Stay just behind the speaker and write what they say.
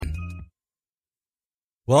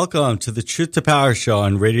Welcome to the Truth to Power show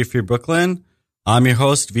on Radio Free Brooklyn. I'm your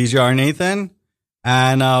host, VJR Nathan.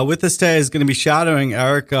 And with us today is going to be shadowing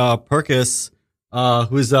Eric Purkis,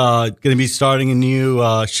 who's going to be starting a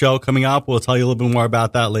new show coming up. We'll tell you a little bit more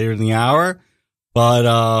about that later in the hour.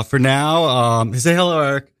 But for now, say hello,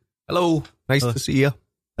 Eric. Hello. Nice to see you.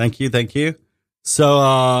 Thank you. So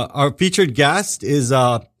our featured guest is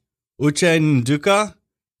Uche Nduka.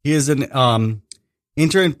 He is an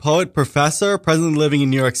intern poet, professor, presently living in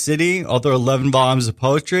New York City, author of 11 volumes of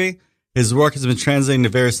poetry. His work has been translated into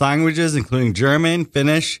various languages, including German,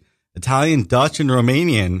 Finnish, Italian, Dutch, and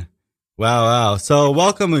Romanian. Wow. So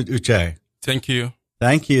welcome, Uche. Thank you.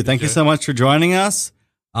 Thank you so much for joining us.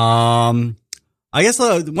 I guess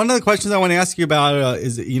one of the questions I want to ask you about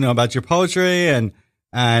is, about your poetry and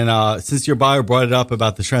since your bio brought it up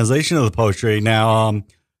about the translation of the poetry. Now,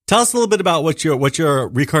 tell us a little bit about what your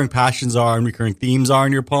recurring passions are and recurring themes are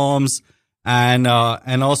in your poems, and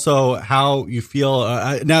also how you feel.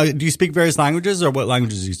 Now, do you speak various languages, or what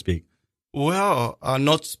languages do you speak? Well,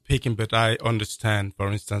 not speaking, but I understand.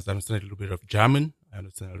 For instance, I understand a little bit of German. I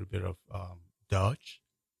understand a little bit of Dutch.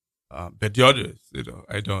 But the others,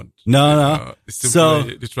 I don't. No. So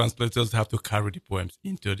the translators have to carry the poems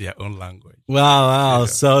into their own language. Wow. Yeah.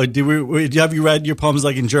 So have you read your poems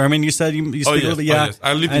like in German? You said you speak a little bit, yeah. Yes.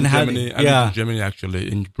 I lived in Germany. I lived in Germany actually,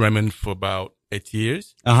 in Bremen for about 8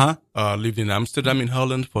 years. Lived in Amsterdam in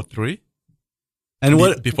Holland for 3.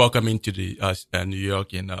 And before coming to the New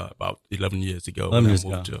York in about 11 years ago. 11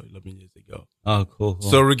 years ago. Oh, cool.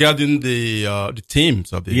 So regarding the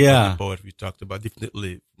themes of the poet we talked about,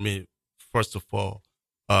 definitely me, first of all,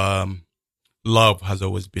 love has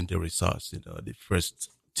always been the resource, the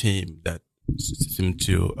first theme that seemed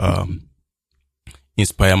to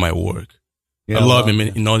inspire my work. Yeah, love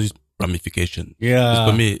in all its ramifications. Yeah.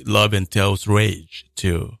 For me, love entails rage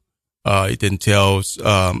too. It entails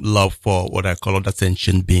love for what I call other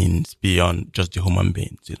sentient beings beyond just the human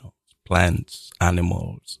beings, plants,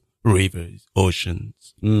 animals, rivers,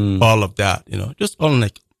 oceans, all of that, just all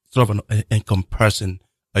like sort of an encompassing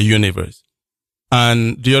a universe.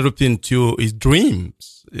 And the other thing too is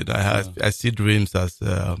dreams. I see dreams as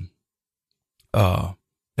a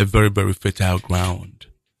very, very fertile ground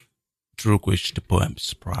through which the poems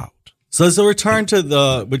sprout. So as a return to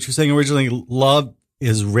what you were saying originally, love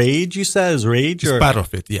is rage, you said? Is rage? It's part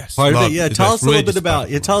of it, yes. Part of it, yeah. Tell us a little bit about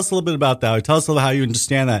that. Tell us a little how you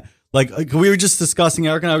understand that. Like we were just discussing,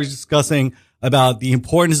 Eric and I were discussing about the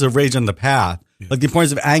importance of rage on the path, like the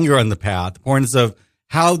importance of anger on the path, the importance of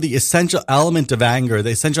how the essential element of anger, the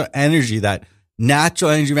essential energy, that natural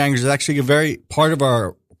energy of anger is actually a very part of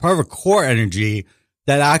our core energy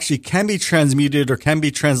that actually can be transmuted or can be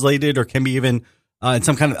translated or can be even in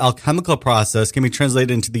some kind of alchemical process, can be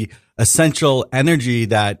translated into the essential energy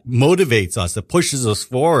that motivates us, that pushes us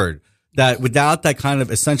forward. That without that kind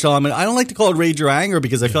of essential element, I don't like to call it rage or anger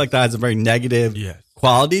because I feel like that has a very negative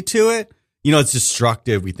quality to it. It's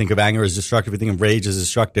destructive. We think of anger as destructive. We think of rage as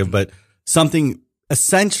destructive, but something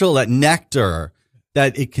essential, that nectar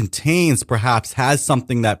that it contains perhaps has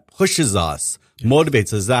something that pushes us, motivates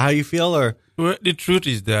us. Is that how you feel? Or well, the truth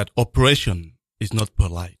is that operation is not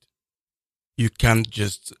polite. You can't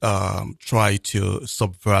just try to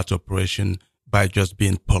subvert operation by just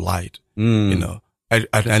being polite.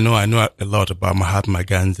 I know a lot about Mahatma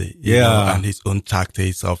Gandhi, and his own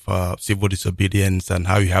tactics of civil disobedience and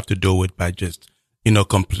how you have to do it by just,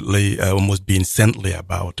 completely almost being saintly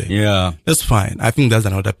about it. Yeah. That's fine. I think that's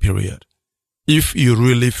another period. If you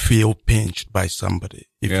really feel pinched by somebody,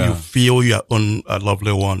 if you feel your own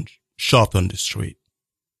lovely one shot on the street,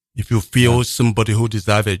 if you feel somebody who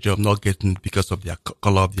deserves a job not getting because of their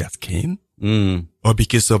color of their skin, or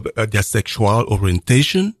because of their sexual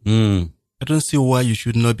orientation, I don't see why you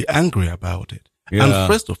should not be angry about it. Yeah.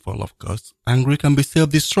 And first of all, of course, anger can be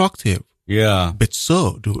self-destructive. Yeah. But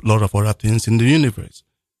so do a lot of other things in the universe.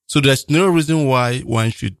 So there's no reason why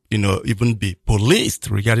one should, even be policed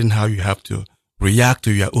regarding how you have to react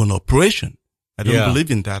to your own operation. I don't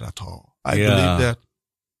believe in that at all. I believe that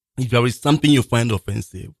if there is something you find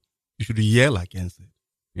offensive, you should yell against it.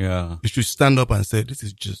 Yeah. You should stand up and say, this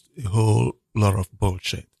is just a whole lot of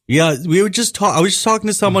bullshit. Yeah. I was just talking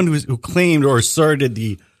to someone who claimed or asserted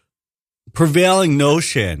the prevailing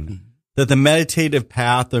notion that the meditative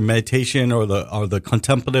path or meditation or the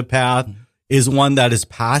contemplative path is one that is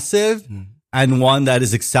passive and one that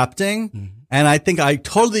is accepting. And I think I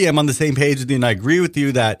totally am on the same page with you. And I agree with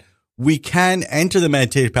you that we can enter the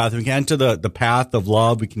meditative path. We can enter the path of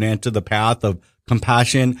love. We can enter the path of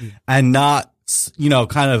compassion and not,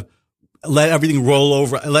 kind of let everything roll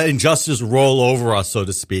over, let injustice roll over us, so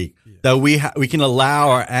to speak. that we can allow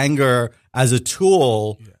our anger as a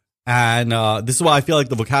tool. Yeah. And this is why I feel like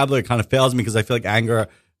the vocabulary kind of fails me, because I feel like anger,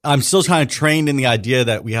 I'm still kind of trained in the idea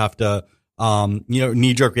that we have to,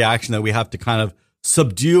 knee-jerk reaction, that we have to kind of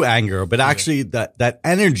subdue anger. But actually that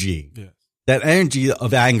energy, that energy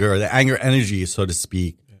of anger, the anger energy, so to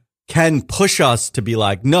speak, can push us to be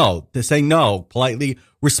like, no, to say no politely,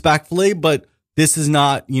 respectfully, but this is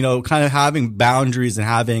not, kind of having boundaries and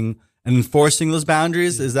having and enforcing those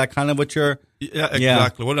boundaries. Is that kind of what you're? Yeah,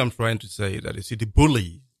 exactly. What I'm trying to say is that you see, the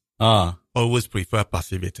bully always prefer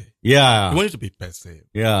passivity. Yeah. You want it to be passive.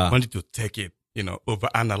 Yeah. You want it to take it,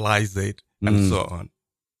 overanalyze it and so on.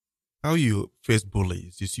 How you face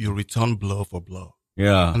bullies is you return blow for blow.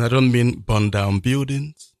 Yeah. And I don't mean burn down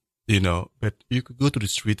buildings. But you could go to the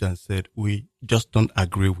street and say, we just don't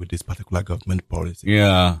agree with this particular government policy.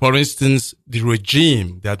 Yeah. For instance, the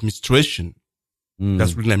regime, the administration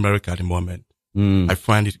that's ruling America at the moment, I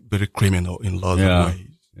find it very criminal in lots of ways.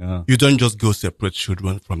 Yeah. You don't just go separate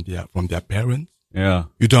children from their parents. Yeah.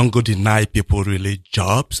 You don't go deny people really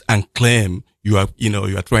jobs and claim you are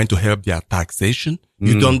trying to help their taxation.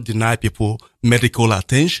 You don't deny people medical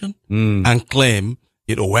attention and claim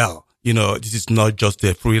this is not just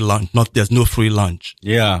a free lunch. There's no free lunch.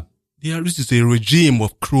 Yeah. This is a regime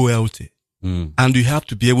of cruelty. And you have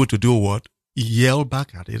to be able to do what? Yell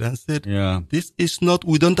back at it and say, this is not,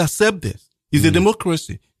 we don't accept this. It's a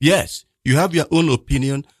democracy. Yes, you have your own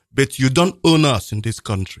opinion, but you don't own us in this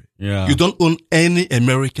country. Yeah. You don't own any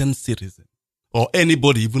American citizen or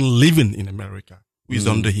anybody even living in America who is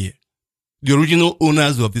under here. The original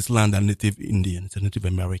owners of this land are Native Indians and Native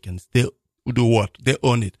Americans. They do what? They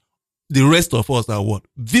own it. The rest of us are what?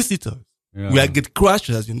 Visitors. Yeah. We are get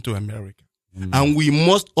crashers into America. And we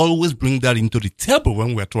must always bring that into the table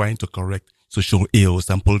when we are trying to correct social ills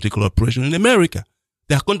and political oppression in America.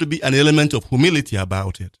 There's going to be an element of humility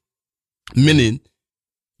about it. Meaning,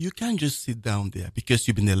 you can't just sit down there because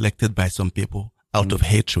you've been elected by some people out of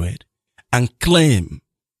hatred and claim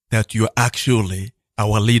that you're actually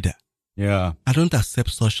our leader. Yeah. I don't accept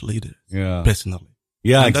such leaders personally.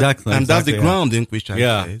 Yeah, and exactly. And that's the ground in which I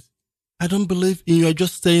say, I don't believe in you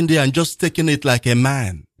just staying there and just taking it like a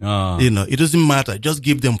man. It doesn't matter. Just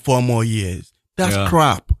give them 4 more years. That's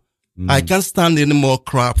crap. I can't stand any more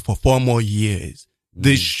crap for 4 more years.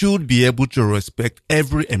 They should be able to respect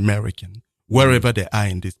every American wherever they are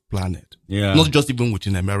in this planet. Yeah. Not just even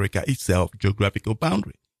within America itself, geographical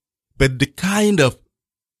boundary. But the kind of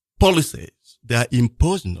policies they are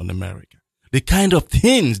imposing on America, the kind of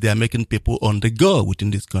things they are making people undergo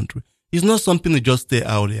within this country, it's not something to just stay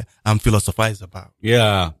out there and philosophize about.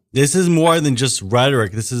 Yeah. This is more than just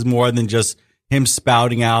rhetoric. This is more than just him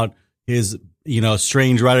spouting out his,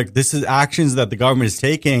 strange rhetoric. This is actions that the government is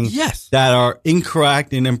taking that are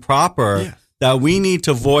incorrect and improper, that we need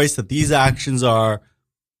to voice that these actions are,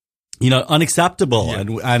 unacceptable.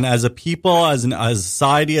 Yeah. And as a people, as a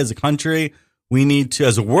society, as a country, we need to,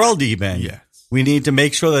 as a world even, we need to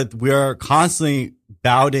make sure that we are constantly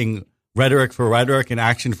bouting rhetoric for rhetoric and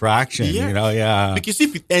action for action. Because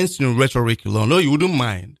if it ends in rhetoric alone, no, you wouldn't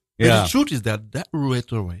mind. But the truth is that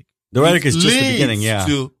rhetoric, the rhetoric is just the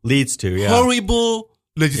beginning. Leads to horrible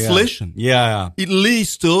legislation. It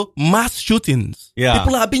leads to mass shootings.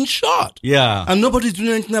 People are being shot. And nobody's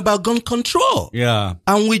doing anything about gun control.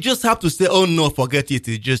 And we just have to say, oh no, forget it.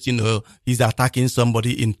 It's just, he's attacking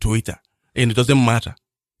somebody in Twitter. And it doesn't matter.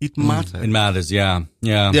 It matters. It matters. Yeah.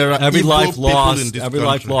 There are every life lost. Every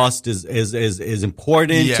life lost is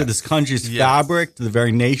important to this country's fabric, to the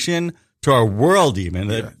very nation, to our world. Even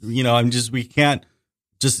we can't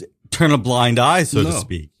just turn a blind eye, so to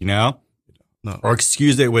speak. Or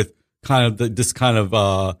excuse it with kind of this kind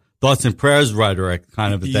of thoughts and prayers rhetoric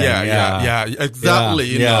kind of a thing.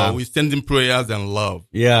 Exactly. We send in prayers and love.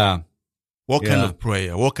 What kind of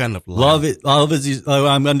prayer? What kind of love? Love is.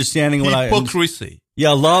 I'm understanding what hypocrisy.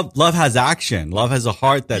 Love has action. Love has a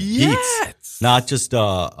heart that beats, not just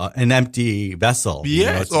an empty vessel.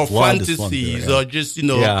 Or fantasies, or just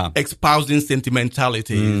espousing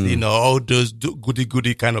sentimentalities. All those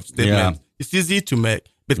goody kind of statements. It's easy to make,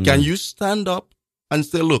 but can you stand up and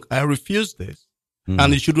say, "Look, I refuse this,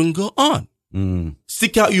 and it shouldn't go on."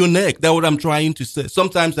 Stick out your neck. That's what I'm trying to say.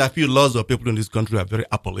 Sometimes I feel lots of people in this country are very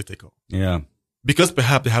apolitical. Because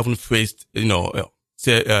perhaps they haven't faced,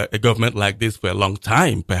 a government like this for a long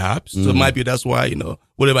time, perhaps. So maybe that's why,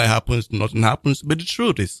 whatever happens, nothing happens. But the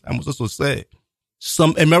truth is, I must also say,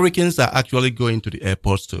 some Americans are actually going to the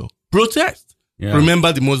airports to protest.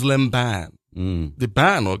 Remember the Muslim ban, the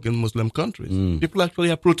ban against Muslim countries. People actually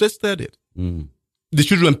have protested it. The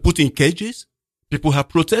children put in cages. People have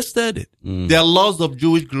protested it. There are lots of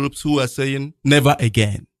Jewish groups who are saying never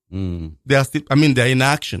again. They are still, they're in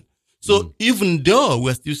action. So even though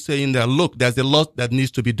we're still saying that, look, there's a lot that needs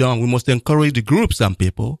to be done, we must encourage the groups and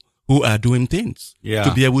people who are doing things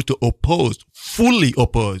to be able to fully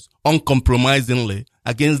oppose, uncompromisingly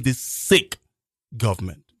against this sick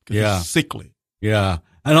government. It's sickly. Yeah.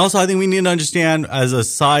 And also, I think we need to understand as a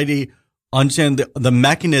society, understand the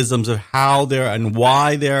mechanisms of how they're and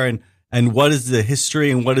why they're and what is the history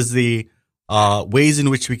and what is the ways in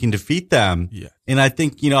which we can defeat them. Yeah. And I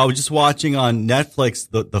think, I was just watching on Netflix,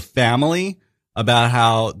 the Family, about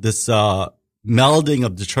how this melding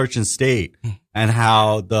of the church and state and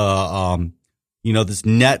how the, this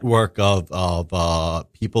network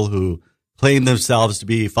of people who claim themselves to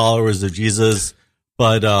be followers of Jesus,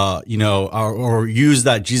 but, or use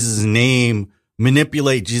that Jesus' name,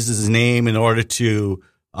 manipulate Jesus' name in order to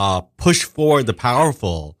push forward the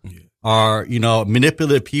powerful. Are,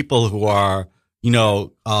 manipulative people who are,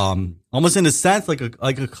 almost in a sense like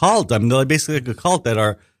a cult. I mean, they're basically like a cult that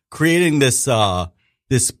are creating this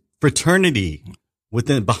fraternity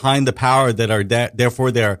behind the power that are therefore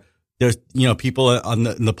there's, people in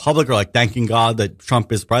the public are like thanking God that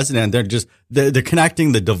Trump is president. They're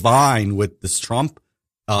connecting the divine with this Trump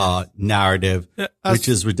narrative, which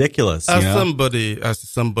is ridiculous. As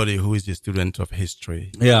somebody who is a student of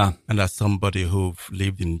history, and as somebody who've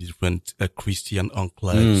lived in different Christian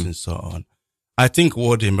enclaves and so on, I think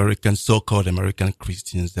what the so-called American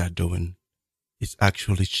Christians are doing is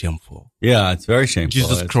actually shameful. Yeah, it's very shameful.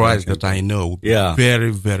 Jesus Christ that I know,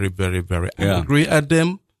 very, very, very, very angry at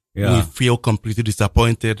them. Yeah. We feel completely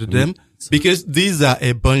disappointed at them because these are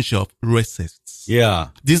a bunch of racists. Yeah.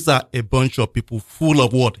 These are a bunch of people full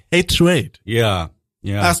of what? Hatred. Yeah.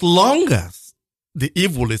 Yeah. As long as the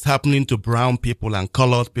evil is happening to brown people and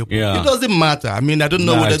colored people, it doesn't matter. I don't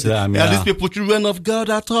know whether are these people children of God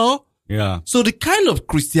at all. Yeah. So the kind of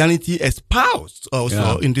Christianity espoused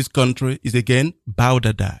also in this country is again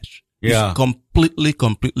balderdash. Yeah. It's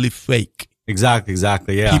completely fake.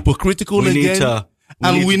 Exactly. Yeah. Hypocritical again.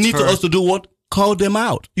 We need to also do what? Call them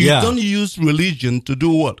out. You don't use religion to do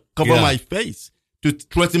what? Cover my face. To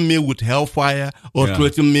threaten me with hellfire or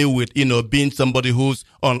threaten me with, being somebody who's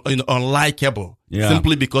unlikable. Yeah.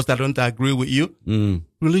 Simply because I don't agree with you.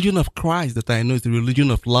 Religion of Christ that I know is the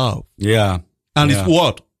religion of love. Yeah. And it's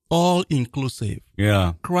what? All inclusive.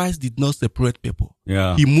 Yeah. Christ did not separate people.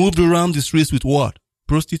 Yeah. He moved around the streets with what?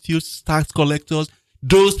 Prostitutes, tax collectors,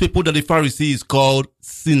 those people that the Pharisees called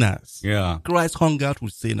sinners. Yeah. Christ hung out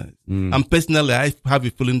with sinners. And personally, I have a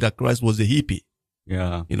feeling that Christ was a hippie.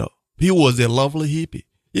 Yeah. He was a lovely hippie.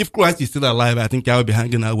 If Christ is still alive, I think I would be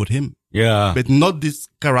hanging out with him. Yeah. But not these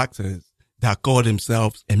characters that call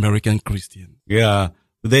themselves American Christians. Yeah.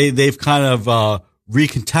 They've kind of,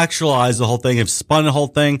 recontextualized the whole thing, have spun the whole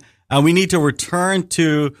thing. And we need to return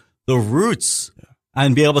to the roots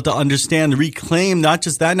and be able to understand, reclaim not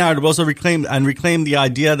just that narrative, but also reclaim the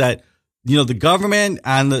idea that, the government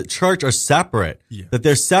and the church are separate, that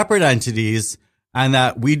they're separate entities and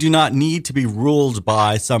that we do not need to be ruled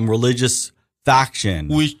by some religious faction.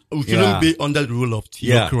 We shouldn't be under the rule of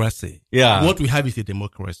theocracy. Yeah. What we have is a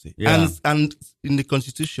democracy. Yeah. And in the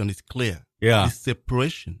Constitution, it's clear. Yeah. The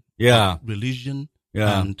separation of religion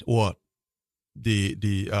and what? The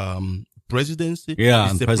presidency.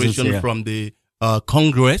 Yeah. The separation from the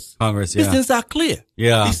Congress. These things are clear.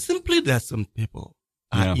 Yeah. It's simply that some people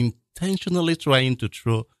are intentionally trying to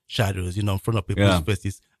throw shadows, in front of people's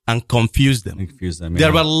faces and confuse them.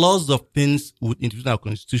 There are lots of things within our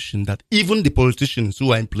Constitution that even the politicians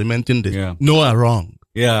who are implementing this know are wrong.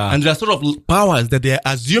 Yeah. And there are sort of powers that they are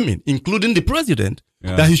assuming, including the president,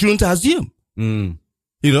 that he shouldn't assume.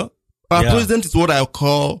 Our president is what I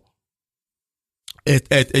call a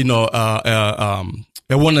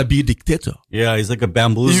wannabe dictator. Yeah, he's like a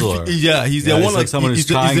bamboozler. He's a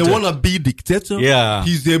wannabe dictator. Yeah.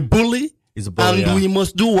 He's a bully. He's a bully. And we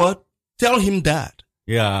must do what? Tell him that.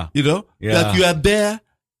 Yeah. That you are there.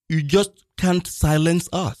 You just can't silence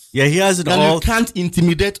us. Yeah, he has an oath. And you can't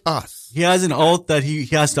intimidate us. He has an oath that he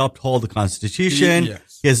has to uphold the Constitution.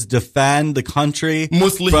 Yes. He has to defend the country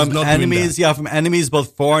mostly from enemies. Yeah, from enemies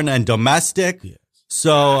both foreign and domestic. Yes.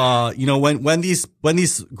 So when these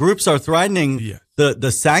groups are threatening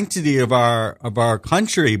the sanctity of our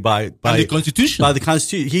country by the Constitution,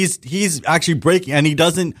 he's actually breaking, and he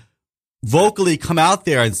doesn't vocally come out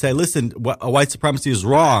there and say, listen, white supremacy is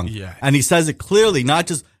wrong. Yeah. And he says it clearly, not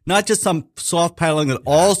just some soft pedaling that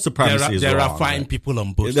all supremacy is wrong. There are fine people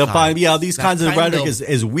on both sides. These kinds of rhetoric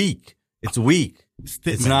is weak. It's weak.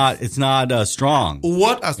 It's not strong.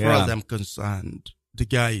 What, as far as I'm concerned, the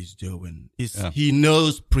guy is doing is he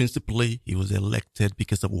knows principally he was elected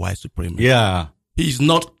because of white supremacy. Yeah. He's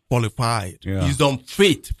not qualified. Yeah. He's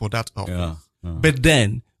unfit for that office. Yeah. Yeah. But then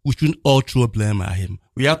we shouldn't all throw blame at him.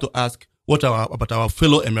 We have to ask about our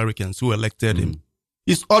fellow Americans who elected him.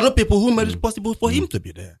 It's other people who made it possible for him to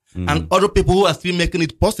be there. And other people who are still making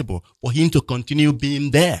it possible for him to continue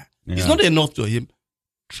being there. Yeah. It's not enough to him.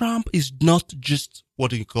 Trump is not just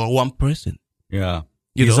what you call one person. Yeah.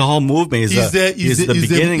 You He's know, a whole movement. He's the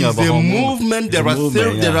beginning of a whole movement.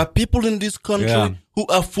 There are people in this country who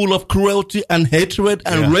are full of cruelty and hatred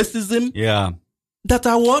and racism. Yeah. That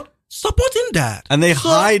are what? Supporting that. And they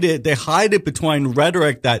hide it. They hide it between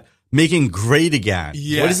rhetoric that making great again.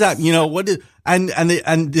 Yes. What is that? You know, what is, and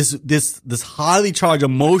this highly charged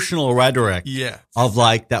emotional rhetoric of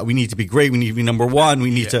like that we need to be great. We need to be number one.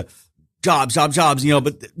 We need to jobs, you know,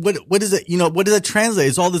 but what is it? You know, what does that translate?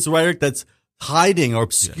 It's all this rhetoric that's hiding or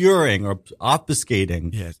obscuring or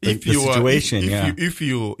obfuscating the situation.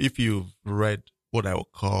 If you've read what I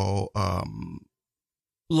would call,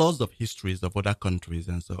 lots of histories of other countries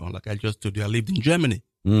and so on. Like I just told you, I lived in Germany.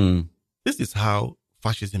 This is how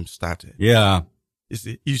fascism started. Yeah.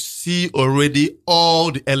 You see already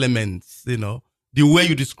all the elements, you know, the way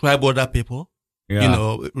you describe other people, you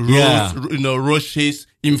know, Roche's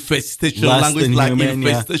infestation, language like human,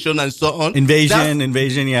 infestation and so on. Invasion,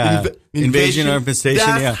 Invasion or infestation,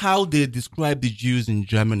 That's how they describe the Jews in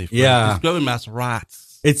Germany. They describe them as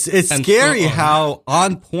rats. It's scary how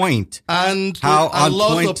on point and a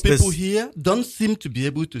lot of people here don't seem to be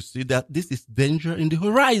able to see that this is danger in the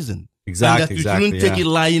horizon. Exactly. And that you shouldn't take it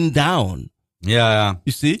lying down. Yeah.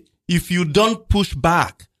 You see, if you don't push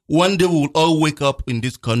back, one day we'll all wake up in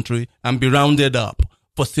this country and be rounded up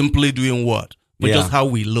for simply doing what? For just how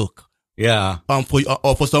we look. Yeah.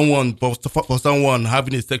 For someone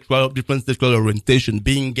having a different sexual orientation,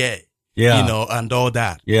 being gay. Yeah. You know, and all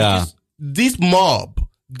that. Yeah. Because this mob,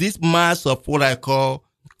 this mass of what I call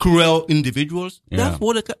cruel individuals, that's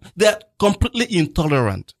what they're completely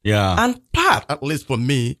intolerant. Yeah. And at least for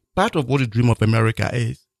me, part of what the dream of America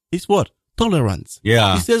is what? Tolerance.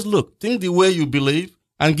 Yeah. He says, look, think the way you believe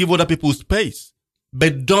and give other people space.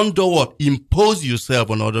 But don't do what? Impose yourself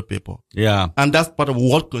on other people. Yeah. And that's part of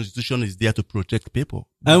what Constitution is there to protect people.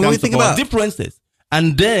 And when we think about differences.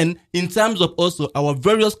 And then in terms of also our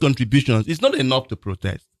various contributions, it's not enough to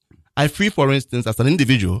protest. I feel, for instance, as an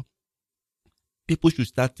individual, people should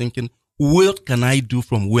start thinking, what can I do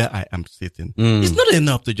from where I am sitting? It's not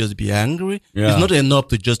enough to just be angry. It's not enough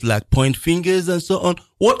to just like point fingers and so on.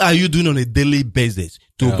 What are you doing on a daily basis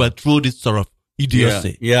to overthrow this sort of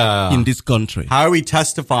idiocy in this country? How are we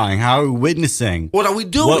testifying? How are we witnessing? What are we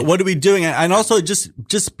doing? What are we doing? And also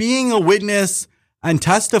just being a witness and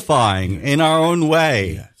testifying in our own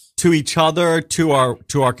way to each other, to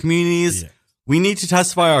our communities. We need to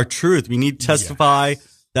testify our truth. We need to testify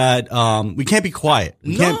that we can't be quiet.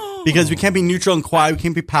 Because we can't be neutral and quiet. We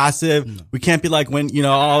can't be passive. We can't be like when, you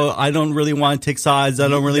know, I don't really want to take sides. I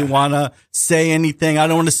don't really want to say anything. I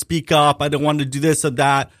don't want to speak up. I don't want to do this or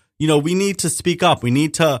that. You know, we need to speak up. We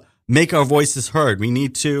need to make our voices heard. We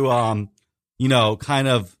need to, you know, kind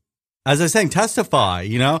of, as I was saying, testify,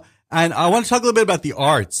 you know. And I want to talk a little bit about the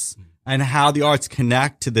arts and how the arts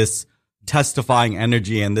connect to this testifying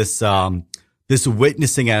energy and this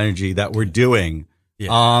witnessing energy that we're doing.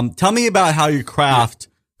 Tell me about how your craft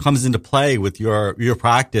comes into play with your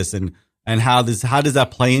practice and how does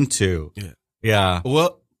that play into?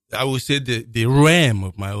 Well, I would say the realm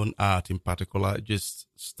of my own art in particular just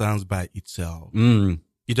stands by itself.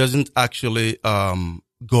 It doesn't actually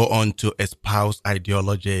go on to espouse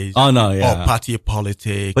ideologies or party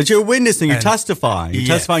politics. But you're witnessing, you're testifying. You're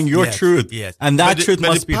testifying your truth. And that truth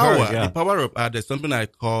must be heard. The power of art is something I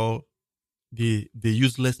call the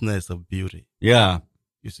uselessness of beauty.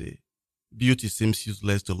 You see, beauty seems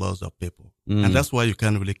useless to lots of people. And that's why you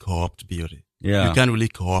can't really co-opt beauty. You can't really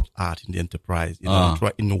co-opt art in the enterprise, you know,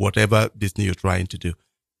 in whatever business you're trying to do.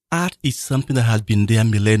 Art is something that has been there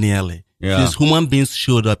millennially. Since human beings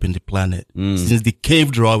showed up in the planet, since the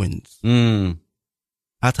cave drawings,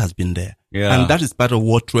 art has been there. And that is part of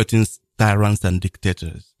what threatens tyrants and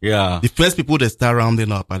dictators. The first people that start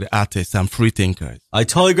rounding up are the artists and free thinkers. I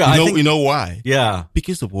totally agree. You know why?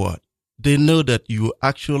 Because of what? They know that you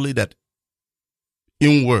actually, that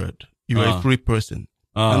inward, you are a free person.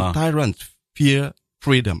 And tyrants fear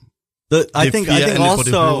freedom. I think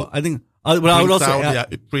I would also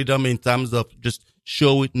add freedom in terms of just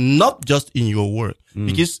show it, not just in your work.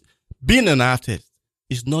 Because being an artist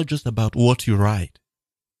is not just about what you write.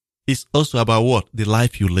 It's also about what? The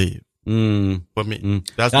life you live. For me,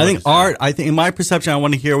 that's I think art, in my perception, I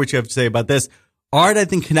want to hear what you have to say about this. Art, I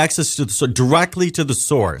think, connects us to directly to the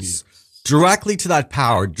source. directly to that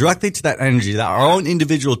power, directly to that energy, that our own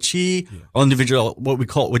individual chi, our individual,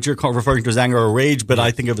 what you're referring to as anger or rage, but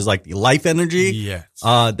I think of as like the life energy. Yes.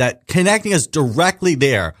 That connecting us directly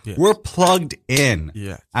there. Yes. We're plugged in.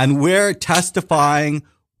 Yes. And we're testifying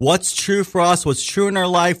what's true for us, what's true in our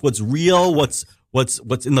life, what's real, what's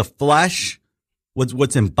in the flesh,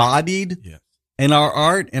 what's embodied. Yes. In our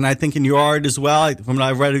art, and I think in your art as well, from what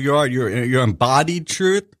I've read of your art, your embodied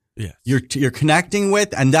truth. Yes. You're connecting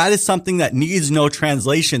with, and that is something that needs no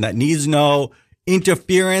translation, that needs no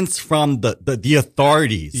interference from the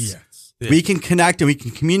authorities. Yes. We can connect and we can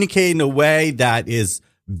communicate in a way that is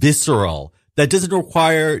visceral, that doesn't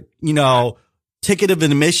require, ticket of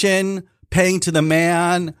admission, paying to the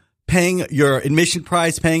man, paying your admission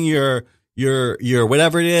price, paying your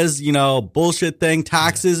whatever it is, bullshit thing,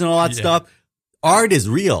 taxes and all that stuff. Art is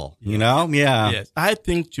real, Yeah. Yes. I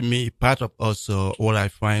think to me, part of also what I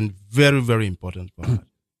find very, very important for art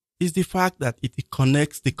is the fact that it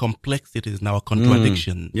connects the complexities in our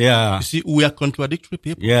contradiction. Yeah. You see, we are contradictory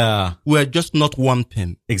people. Yeah. We are just not one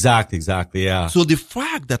thing. Exactly. Yeah. So the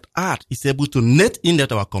fact that art is able to net in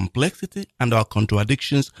that our complexity and our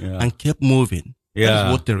contradictions and keep moving. That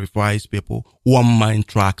is what terrifies people. One mind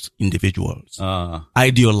tracks individuals,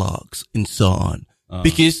 ideologues, and so on.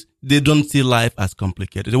 Because they don't see life as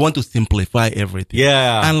complicated. They want to simplify everything.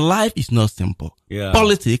 Yeah. And life is not simple. Yeah.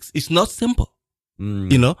 Politics is not simple.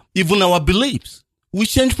 Even our beliefs, we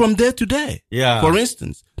change from day to day. Yeah. For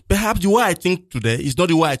instance, perhaps the way I think today is not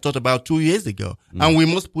the way I thought about 2 years ago. And we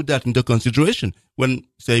must put that into consideration when,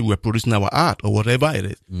 say, we're producing our art or whatever it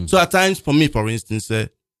is. So at times, for me, for instance,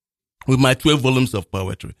 with my 12 volumes of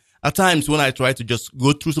poetry, at times when I try to just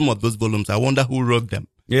go through some of those volumes, I wonder who wrote them.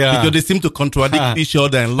 Yeah. Because they seem to contradict each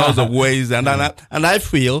other in lots of ways. And I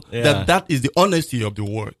feel that is the honesty of the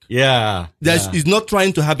work. Yeah. It's not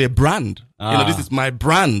trying to have a brand. This is my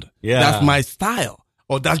brand. Yeah. That's my style.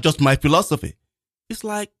 Or that's just my philosophy. It's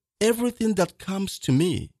like everything that comes to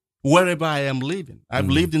me, wherever I am living. I've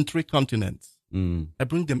lived in 3 continents. I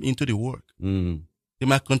bring them into the work. They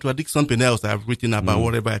might contradict something else I've written about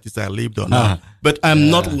whatever it is I lived or not. But I'm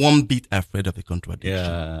not one bit afraid of the contradiction.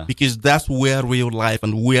 Yeah. Because that's where real life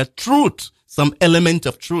and where truth, some element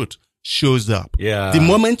of truth, shows up. Yeah. The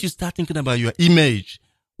moment you start thinking about your image,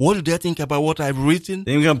 what do they think about what I've written?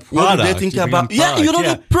 They become product. What do they think about? Yeah, you're not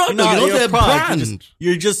a product. You're not a brand.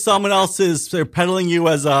 You're just someone else's. They're peddling you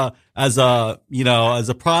as a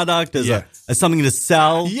product, as something to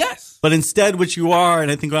sell. Yes. But instead, what you are, and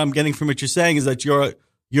I think what I'm getting from what you're saying is that you're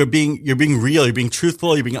being real, you're being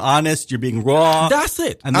truthful, you're being honest, you're being raw. That's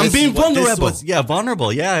it. And I'm being vulnerable.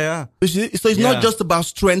 Vulnerable. Yeah. So it's not just about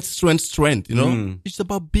strength. It's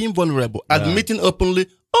about being vulnerable, admitting openly,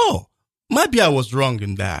 maybe I was wrong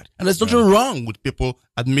in that. And there's nothing wrong with people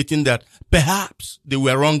admitting that perhaps they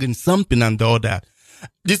were wrong in something and all that.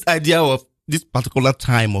 This idea of this particular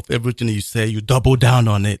time of everything you say, you double down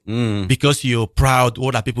on it because you're proud.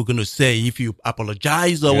 What are people going to say if you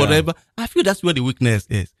apologize or whatever? I feel that's where the weakness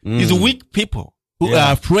is. It's weak people who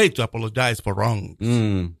are afraid to apologize for wrongs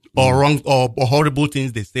or wrong or horrible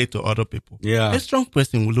things they say to other people. Yeah. A strong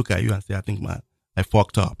person will look at you and say, I think, man, I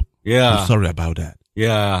fucked up. Yeah. I'm sorry about that.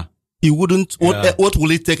 Yeah. He wouldn't, what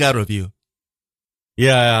will it take out of you?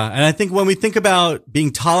 Yeah. And I think when we think about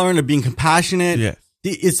being tolerant or being compassionate,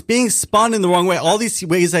 it's being spun in the wrong way. All these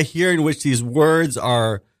ways I hear in which these words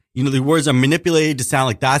are, the words are manipulated to sound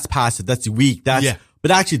like that's passive, that's weak, but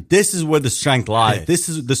actually this is where the strength lies.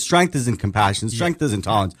 The strength is in compassion. The strength is in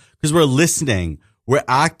tolerance because we're listening, we're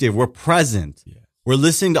active, we're present, we're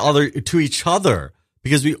listening to each other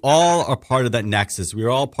because we all are part of that nexus. We're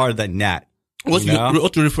all part of that net. What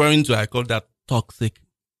you're referring to, I call that toxic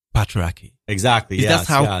patriarchy. Exactly. That's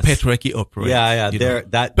how patriarchy operates. Yeah.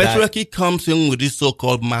 Patriarchy comes in with this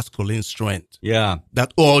so-called masculine strength. Yeah.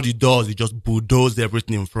 That all it does is just bulldoze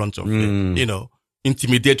everything in front of it.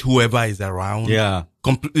 Intimidate whoever is around. Yeah.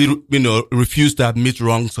 Completely, refuse to admit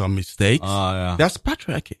wrongs or mistakes. That's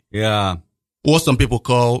patriarchy. Yeah. What some people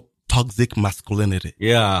call toxic masculinity.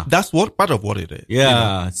 Yeah. That's part of what it is.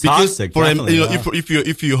 Yeah. It's because toxic.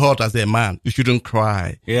 If you're hurt as a man, you shouldn't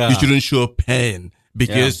cry. Yeah. You shouldn't show pain.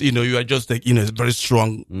 Because, you are just like, a very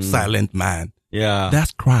strong, silent man. Yeah.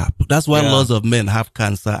 That's crap. That's why lots of men have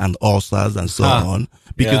cancer and ulcers and so on.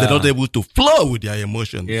 Because they're not able to flow with their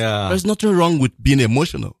emotions. Yeah. There's nothing wrong with being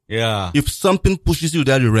emotional. Yeah. If something pushes you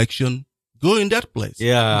that direction, go in that place.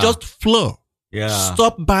 Yeah. Just flow. Yeah.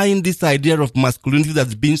 Stop buying this idea of masculinity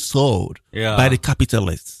that's being sold by the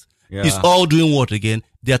capitalists. Yeah. It's all doing what again?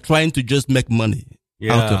 They're trying to just make money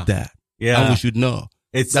out of that. Yeah. And we should know.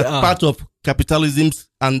 It's that part of capitalism's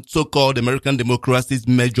and so-called American democracy's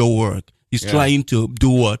major work is trying to do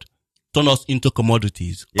what? turn us into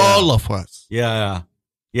commodities. Yeah. All of us. Yeah.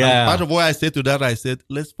 And part of what I said to that, I said,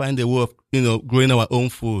 let's find a way of, growing our own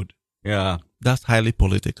food. Yeah. That's highly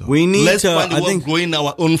political. Let's find a way of growing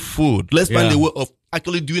our own food. Let's find a way of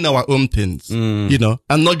actually doing our own things, and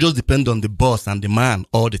not just depend on the boss and the man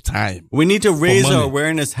all the time. We need to raise our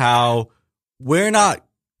awareness how we're not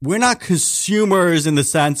consumers in the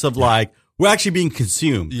sense of like, we're actually being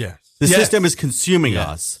consumed. Yes. The system is consuming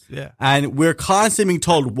us. Yeah. And we're constantly being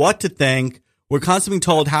told what to think. We're constantly being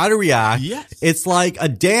told how to react. Yes. It's like a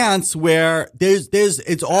dance where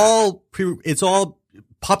it's all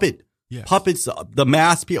puppet. Yes. Puppets, the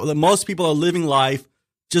mass people, most people are living life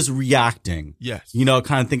just reacting. Yes.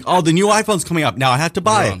 Kind of think, oh, the new iPhone's coming up. Now I have to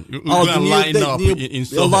buy it.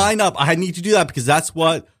 Line up. I need to do that because that's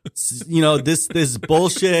what, this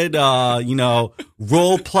bullshit,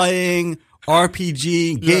 role playing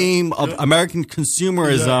RPG game of American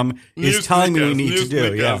consumerism is telling me we need to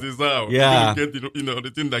do. Yeah.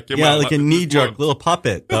 The thing that came out like a knee jerk little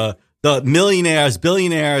puppet. The millionaires,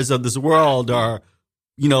 billionaires of this world are,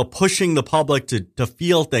 pushing the public to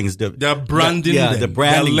feel things. They're branding them. They're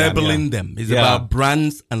branding they're labeling them. It's about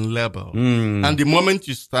brands and label. And the moment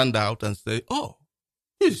you stand out and say, oh,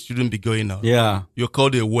 this shouldn't be going on. Yeah. You're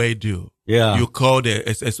called a waydo. Yeah. You're called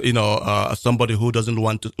somebody who doesn't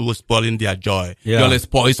want to, who's spoiling their joy. Yeah. You're a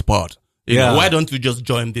spoil sport. Why don't you just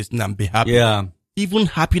join this and be happy? Yeah. Even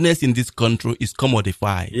happiness in this country is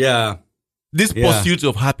commodified. Yeah. This pursuit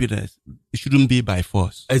of happiness, it shouldn't be by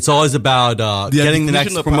force. It's always about getting the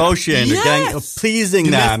next promotion,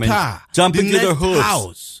 pleasing them, and jumping through their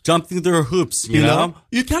hoops. Jumping through their hoops, you know?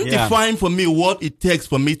 You can't define for me what it takes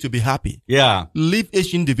for me to be happy. Yeah. Leave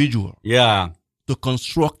each individual. Yeah. To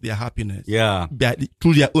construct their happiness. Yeah.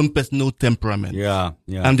 Through their own personal temperament. Yeah.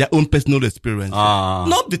 Yeah. And their own personal experience.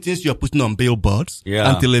 Not the things you're putting on billboards. Yeah.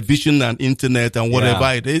 And television and internet and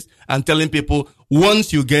whatever it is. And telling people,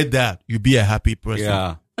 once you get that, you'll be a happy person.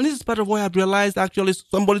 Yeah. And this is part of what I've realized. Actually,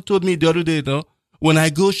 somebody told me the other day, when I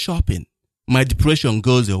go shopping, my depression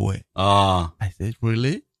goes away. I said,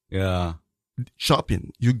 really? Yeah.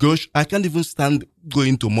 Shopping. You go, I can't even stand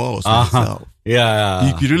going to malls myself.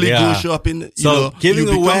 Yeah. If you really go shopping, giving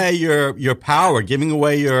away your power, giving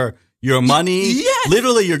away your money. Yes.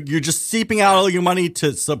 Literally, you're just seeping out all your money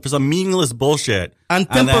for some meaningless bullshit. And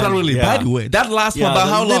temporarily, by the way, that lasts for about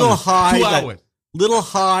how long? 2 hours. Little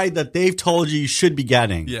high that they've told you should be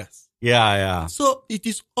getting. Yes. Yeah. So it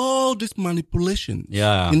is all this manipulation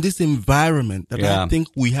in this environment that I think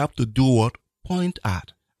we have to do point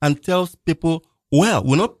at and tell people, well,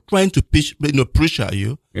 we're not trying to pressure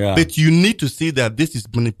you, but you need to see that this is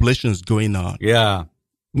manipulations going on. Yeah.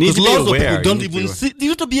 Because lots of people don't even see.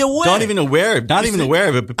 You have to be aware. Not even aware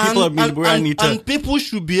of it, but people and people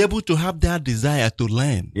should be able to have that desire to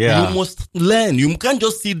learn. Yeah. You must learn. You can't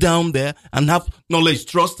just sit down there and have knowledge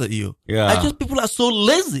trusted you. Yeah. People are so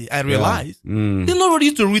lazy, I realize. They're not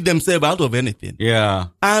ready to read themselves out of anything. Yeah.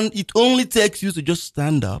 And it only takes you to just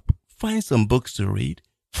stand up, find some books to read,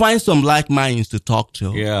 find some like minds to talk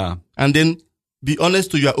to. Yeah. And then be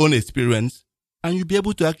honest to your own experience. And you'll be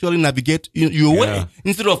able to actually navigate your way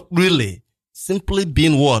instead of really simply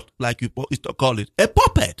being like you call it, a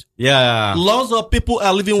puppet. Yeah. Lots of people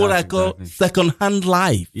are living what I call second-hand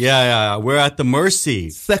life. Yeah. We're at the mercy.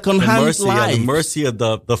 Second-hand life. Yeah, the mercy of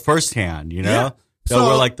the first hand, you know? Yeah. So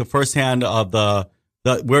we're like the first hand of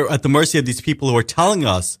we're at the mercy of these people who are telling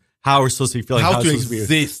us how we're supposed to be feeling, how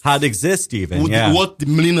to exist even. What the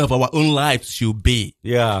meaning of our own lives should be.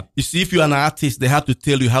 Yeah. You see, if you're an artist, they have to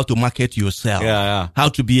tell you how to market yourself. Yeah. How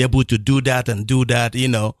to be able to do that and do that,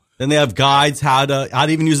 Then they have guides how to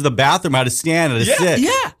even use the bathroom, how to stand, how to sit.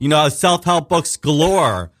 Yeah. Self-help books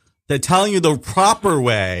galore. They're telling you the proper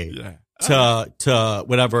way. Yeah. To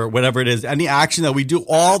whatever it is, any action that we do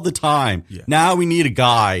all the time. Yeah. Now we need a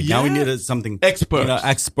guide. Yeah. Now we need something.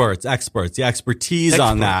 Experts. The expertise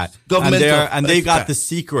on that. Government they got the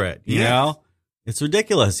secret, you know? It's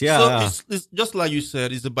ridiculous. Yeah. So it's just like you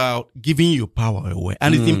said, it's about giving your power away.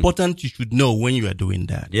 And it's important you should know when you are doing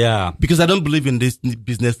that. Yeah. Because I don't believe in this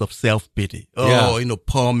business of self-pity.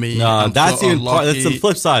 Poor me. No, that's the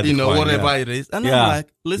flip side of the coin, whatever it is. And I'm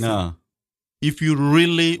like, listen. If you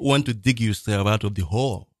really want to dig yourself out of the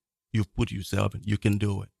hole you've put yourself in, you can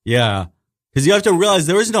do it. Yeah. Because you have to realize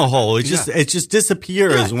there is no hole. It just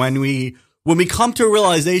disappears when we come to a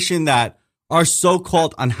realization that our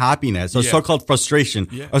so-called unhappiness, our so-called frustration,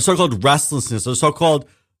 our so-called restlessness, our so-called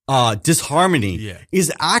disharmony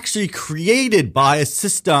is actually created by a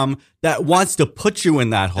system that wants to put you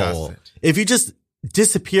in that hole. If you just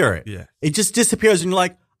disappear it just disappears, and you're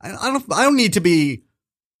like, I don't need to be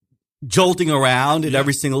jolting around at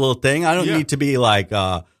every single little thing. I don't need to be like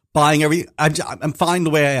buying everything. I'm fine the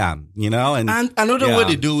way I am, you know? And another way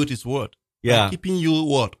they do it is what? Yeah. Keeping you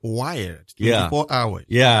what? Wired 24 hours.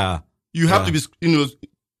 Yeah. You have to be,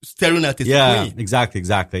 staring at a screen.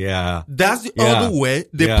 Exactly. Yeah. That's the other way.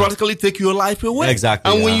 They practically take your life away.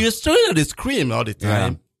 Exactly. And when you're staring at the screen all the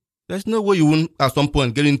time, there's no way you won't at some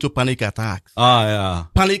point get into panic attacks.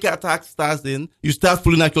 Panic attack starts in, you start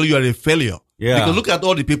feeling actually you are a failure. Yeah. Because look at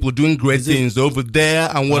all the people doing great things over there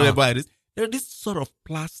and whatever it is. There's this sort of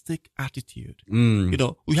plastic attitude.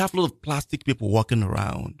 We have a lot of plastic people walking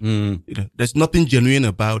around. There's nothing genuine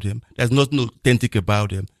about them. There's nothing authentic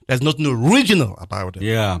about them. There's nothing original about them.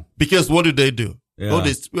 Yeah. Because what do? All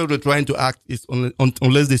they're trying to act is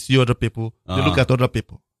unless they see other people, they look at other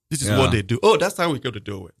people. This is what they do. Oh, that's how we got to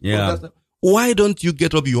do it. Yeah. Why don't you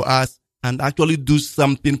get up your ass and actually do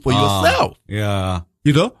something for yourself? Yeah.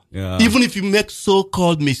 Even if you make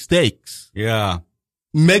so-called mistakes. Yeah.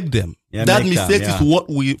 Make them. That mistake is what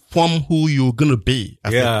will form who you're going to be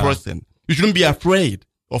as a person. You shouldn't be afraid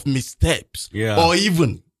of missteps or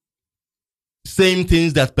even saying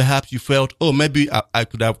things that perhaps you felt, oh, maybe I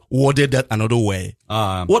could have worded that another way.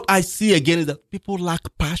 What I see again is that people lack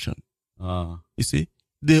passion. You see?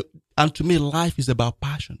 And to me, life is about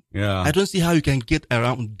passion. Yeah. I don't see how you can get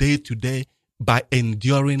around day to day by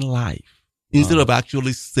enduring life instead of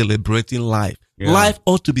actually celebrating life. Yeah. Life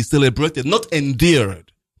ought to be celebrated, not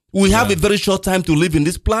endured. We have a very short time to live in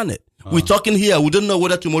this planet. We're talking here. We don't know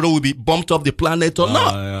whether tomorrow will be bumped off the planet or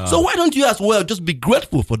not. Yeah. So why don't you as well just be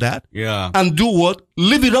grateful for that? Yeah. And do what?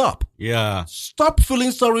 Live it up. Yeah. Stop feeling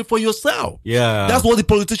sorry for yourself. Yeah. That's what the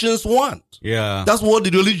politicians want. Yeah. That's what the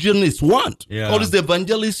religionists want. Yeah. All these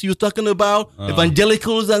evangelists you're talking about,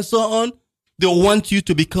 evangelicals and so on, they want you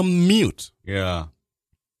to become mute. Yeah.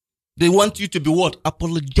 They want you to be what?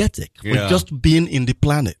 Apologetic for just being in the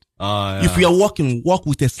planet. If you are walking, walk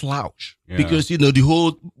with a slouch. Because, the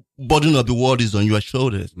whole burden of the world is on your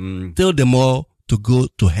shoulders. Tell them all to go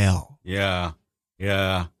to hell. Yeah.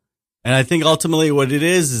 Yeah. And I think ultimately what it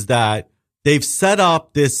is that they've set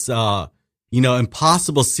up this,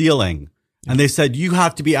 impossible ceiling. And they said, you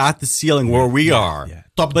have to be at the ceiling where we are. Yeah.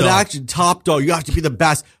 Actually, top dog, you have to be the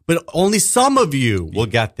best. But only some of you will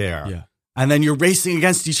get there. Yeah. And then you're racing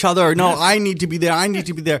against each other. No, I need to be there. I need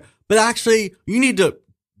to be there. But actually, you need to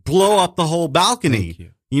blow up the whole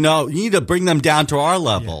balcony. You need to bring them down to our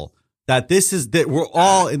level. That we're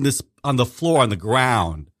all in this, on the floor, on the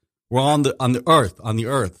ground. We're on the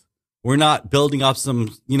earth. We're not building up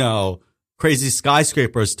some, crazy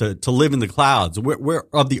skyscrapers to live in the clouds. We're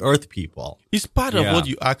of the earth people. It's part of what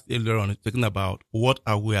you asked earlier on, talking about what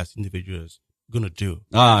are we as individuals going to do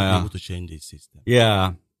to be able to change this system.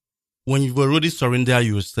 Yeah. When you've already surrendered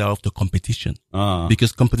yourself to competition,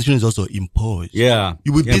 because competition is also imposed. Yeah.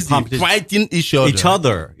 You will be busy fighting each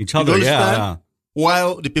other. Each other. Yeah.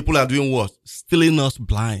 While the people are doing what? Stealing us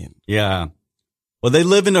blind. Yeah. Well, they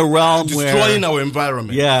live in a realm destroying our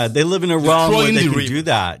environment. Yeah. They live in a realm where they can do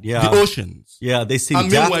that. Yeah. The oceans. Yeah. They seem deaf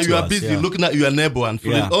to us. And meanwhile, you are busy looking at your neighbor and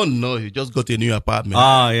feeling, oh no, he just got a new apartment.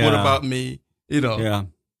 What about me? Yeah.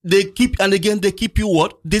 They keep you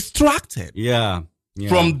what? Distracted. Yeah.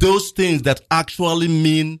 From those things that actually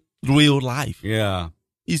mean real life. Yeah.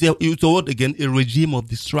 It's what again? A regime of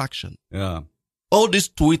distraction. Yeah. All this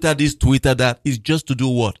Twitter, that is just to do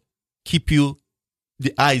what? Keep you,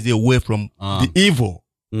 the eyes away from the evil,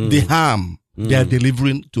 the harm they are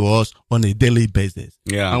delivering to us on a daily basis.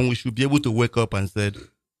 Yeah. And we should be able to wake up and say,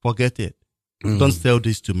 forget it. Don't sell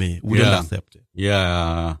this to me. We don't accept it.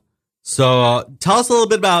 Yeah. So tell us a little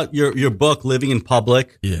bit about your book, Living in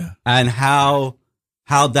Public. Yeah. And how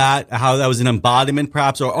that was an embodiment,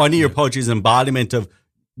 perhaps, or any of your poetry is an embodiment of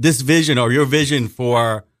this vision or your vision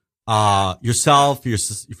for yourself,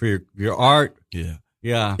 for your art. Yeah.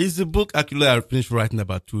 Yeah. It's a book actually I finished writing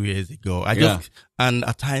about 2 years ago. And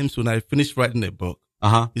at times when I finish writing a book,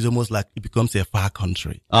 it's almost like it becomes a far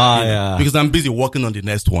country. Yeah. Because I'm busy working on the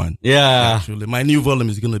next one. Yeah. Actually, my new volume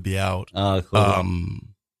is going to be out. Cool.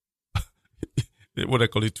 What I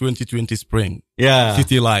call it, 2020 spring. Yeah.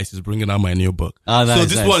 City Lights is bringing out my new book. Nice, so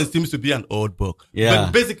this one seems to be an old book. Yeah.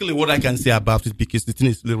 But basically what I can say about it, because the thing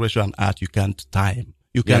is literature and art, you can't time.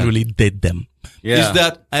 You can't really date them. Yeah. Is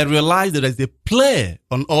that I realized that there's a play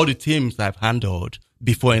on all the themes I've handled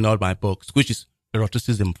before in all my books, which is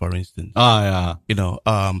eroticism, for instance. Yeah.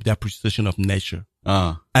 The appreciation of nature.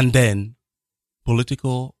 And then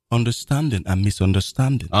political understanding and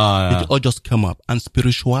misunderstanding. Yeah. It all just come up. And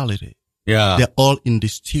spirituality. Yeah. They're all in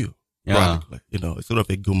this stew. Yeah. Practically. It's sort of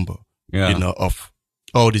a gumbo. Yeah. Of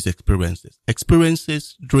all these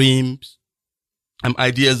experiences, dreams, and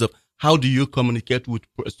ideas of how do you communicate with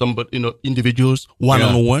somebody, individuals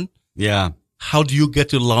one-on-one. Yeah. how do you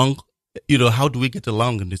get along? You know, how do we get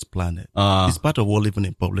along on this planet? It's part of what living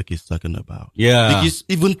in public is talking about. Yeah. Because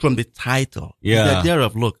even from the title, the idea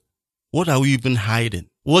of, look, what are we even hiding?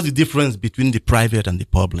 What's the difference between the private and the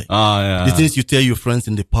public? The things you tell your friends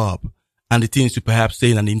in the pub and the things you perhaps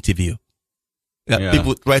say in an interview.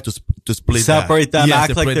 People try to split separate that. them,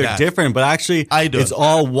 act like they're different, but actually it's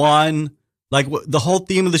all one. Like the whole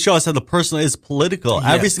theme of the show is how the personal is political.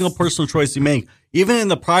 Every single personal choice you make, even in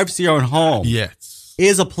the privacy of our own home,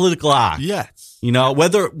 is a political act. You know,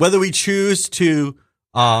 whether we choose to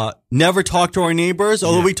never talk to our neighbors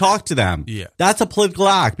or we talk to them, that's a political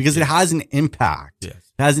act because it has an impact. It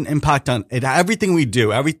has an impact on everything we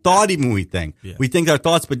do, every thought even we think. We think our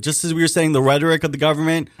thoughts, but just as we were saying, the rhetoric of the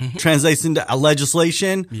government translates into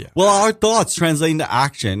legislation. Well, our thoughts translate into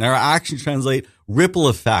action. Our actions translate ripple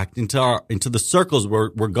effect into the circles we're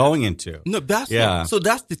going into. No, so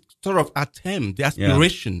that's the sort of attempt, the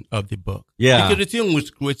aspiration of the book. Yeah. Because the thing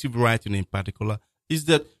with creative writing in particular is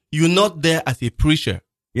that you're not there as a preacher.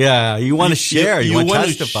 Yeah, you want to share. You want to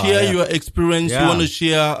testify. Share your experience. You want to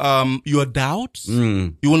share your doubts.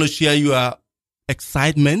 You want to share your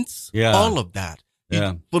excitements. All of that.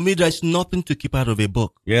 For me, there's nothing to keep out of a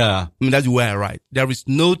book. I mean, that's where I write. There is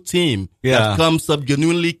no team that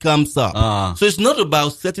genuinely comes up. So it's not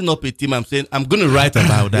about setting up a team. I'm saying, I'm going to write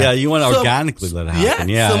about that. You want to organically let it happen.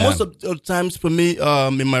 So most of the times for me,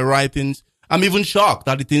 in my writings, I'm even shocked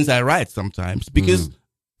at the things I write sometimes because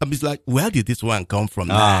I'm just like, where did this one come from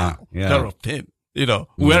now? Kind of thing. You know,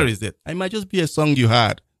 where is it? It might just be a song you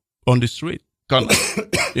had on the street.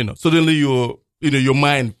 You know, suddenly your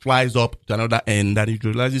mind flies up to another end and you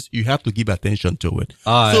realize you have to give attention to it.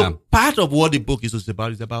 Part of what the book is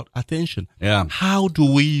about attention. How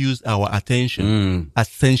do we use our attention as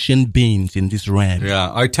sentient beings in this realm?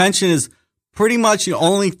 Our attention is pretty much the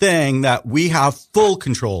only thing that we have full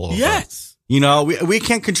control over. You know, we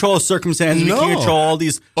can't control circumstances. We can't control all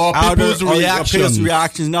these people's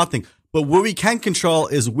reactions, nothing. But what we can control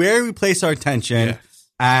is where we place our attention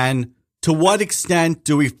and to what extent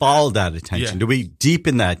do we follow that attention? Do we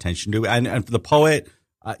deepen that attention? And for the poet,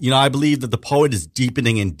 you know, I believe that the poet is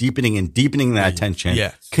deepening and deepening and deepening that attention,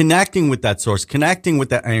 connecting with that source, connecting with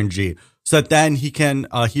that energy so that then he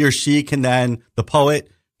or she can then, the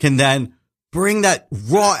poet can then bring that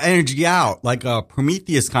raw energy out, like a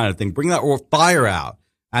Prometheus kind of thing. Bring that raw fire out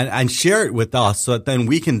and share it with us so that then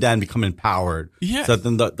we can then become empowered. So that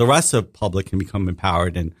then the rest of the public can become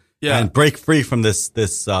empowered and break free from this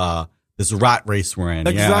rat race we're in.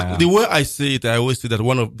 Exactly. The way I see it, I always say that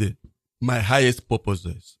one of my highest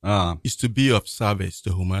purposes is to be of service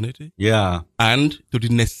to humanity. And to the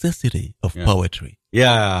necessity of poetry.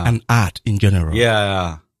 And art in general.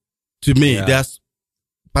 To me, that's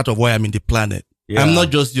part of why I'm in the planet. I'm not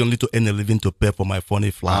just only to earn a living to pay for my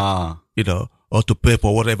funny flat, you know, or to pay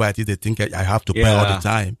for whatever it is they think I have to pay all the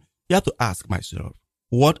time. You have to ask myself,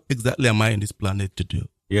 what exactly am I in this planet to do?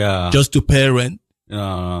 Just to pay rent?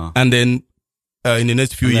 And then, in the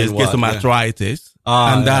next few years, get some arthritis.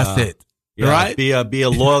 And that's it. Right? Be a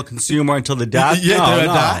loyal consumer until the death.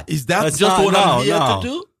 Is that just what I'm here to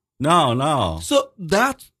do? No. So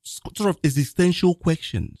that sort of existential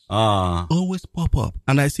questions always pop up.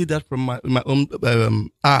 And I see that from my own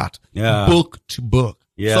art, book to book.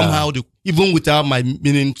 Somehow, even without my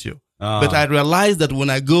meaning to. But I realize that when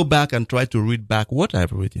I go back and try to read back what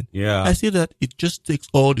I've written, I see that it just takes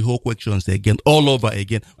all the whole questions again, all over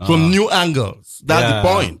again, from new angles. That's the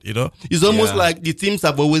point, you know. It's almost like the themes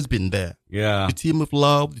have always been there. The theme of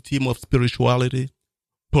love, the theme of spirituality,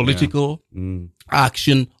 political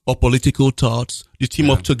action or political thoughts, the theme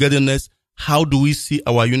of togetherness. How do we see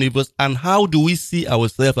our universe and how do we see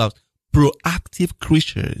ourselves as proactive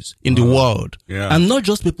creatures in the world and not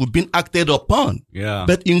just people being acted upon,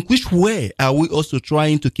 but in which way are we also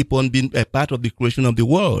trying to keep on being a part of the creation of the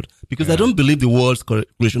world? Because I don't believe the world's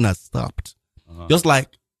creation has stopped. Just like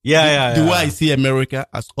the way I see America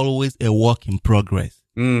as always a work in progress.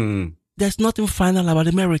 There's nothing final about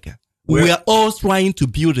America. We are all trying to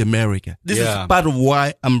build America. This is part of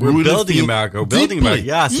why we're really building America. We're building America.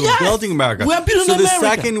 We're building America. We're building America. So the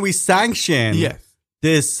second we sanction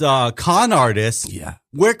this con artist,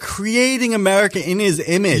 we're creating America in his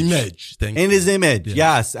image. His image,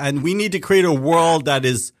 yes. And we need to create a world that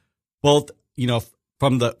is both, you know,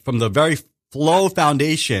 from the very flow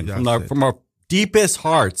foundation, from our deepest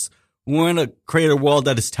hearts. We want to create a world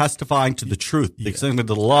that is testifying to the truth, to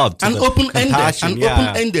the love, to and the compassion.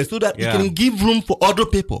 Open-ended, so that it can give room for other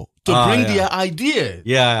people to bring their ideas.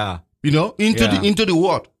 You know, into the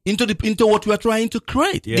what? Into what we are trying to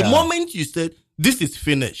create. The moment you said, this is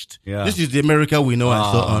finished. This is the America we know and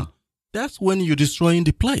so on. that's when you're destroying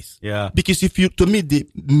the place. Yeah. Because to me, the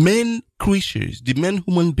main creatures, the main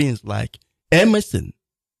human beings like Emerson,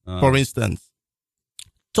 for instance,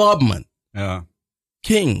 Tubman,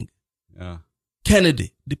 King,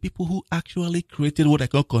 Kennedy, the people who actually created what I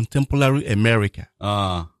call contemporary America.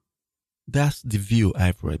 That's the view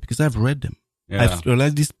I've read, because I've read them. Yeah. I've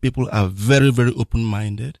realized these people are very, very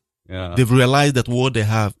open-minded. Yeah. They've realized that what they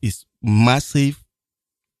have is massive.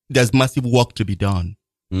 There's massive work to be done.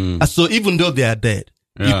 And so even though they are dead,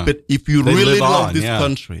 if you really love this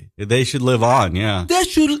country, they should live on. Yeah.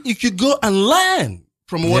 You should go and learn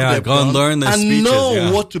from what they've done and learn their and speeches,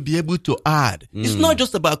 know what to be able to add. It's not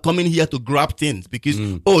just about coming here to grab things because,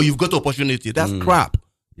 you've got opportunity. That's crap.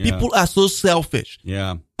 Yeah. People are so selfish.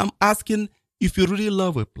 Yeah. I'm asking, if you really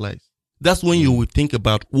love a place, that's when you will think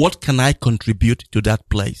about what can I contribute to that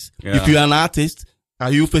place. Yeah. If you're an artist,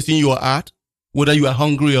 are you facing your art? Whether you are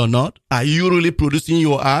hungry or not, are you really producing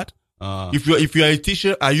your art? If you're a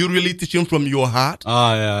teacher, are you really teaching from your heart?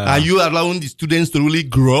 Are you allowing the students to really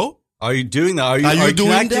grow? Are you doing that? Are you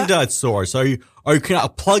connecting to that source? Are you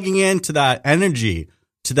plugging into that energy,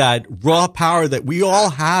 to that raw power that we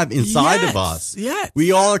all have inside of us? Yes.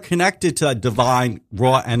 We all are connected to that divine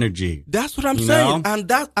raw energy. That's what I'm saying. And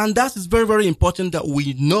that is very, very important, that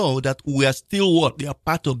we know that we are still they are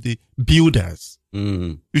part of the builders.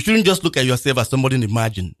 You shouldn't just look at yourself as somebody in the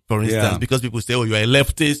margin, for instance, because people say, you're a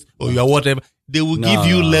leftist or you're whatever. They will give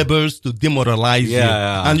you labels to demoralize you.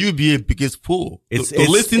 And you'll be a biggest fool to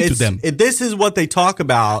listen to them. This is what they talk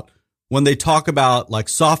about when they talk about like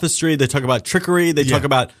sophistry. They talk about trickery. They talk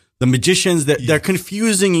about the magicians. They're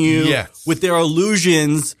confusing you with their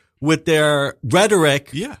illusions, with their rhetoric.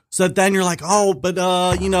 Yeah. So that then you're like, but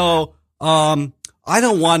I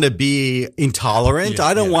don't want to be intolerant.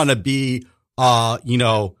 I don't want to be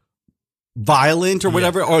violent or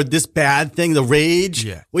whatever, or this bad thing, the rage.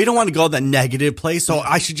 Yeah. We don't want to go that negative place, so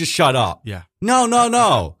I should just shut up. Yeah.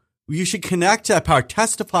 No. You should connect to that power,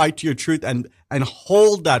 testify to your truth, and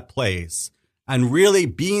hold that place, and really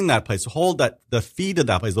be in that place. Hold the feet of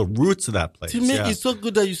that place, the roots of that place. To me, it's so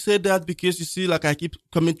good that you said that, because you see, like I keep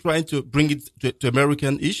trying to bring it to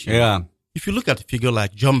American issue. Yeah. If you look at a figure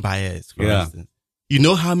like Joan Baez, for instance, you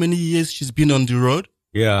know how many years she's been on the road?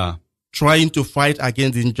 Yeah. Trying to fight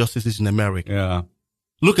against the injustices in America. Yeah.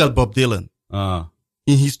 Look at Bob Dylan.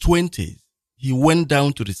 In his 20s, he went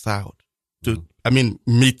down to the South to,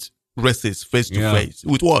 meet racists face to face.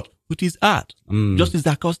 With what? With his art. Just his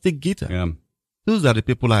acoustic guitar. Yeah. Those are the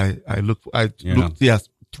people I look at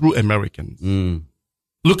through Americans.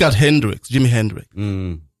 Look at Hendrix, Jimi Hendrix.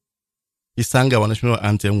 He sang our national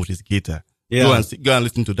anthem with his guitar. Yeah. Go and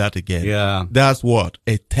listen to that again. Yeah. That's what?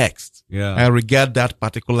 A text. Yeah. I regard that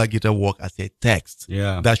particular guitar work as a text.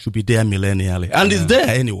 Yeah. That should be there millennially. And it's there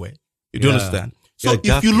anyway. You do understand? So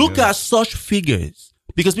if you look at such figures,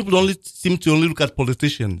 because people seem to only look at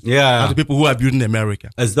politicians. Yeah. And the people who are building America.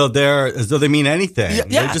 As though they mean anything. Yeah.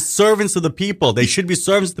 They're just servants of the people. They should be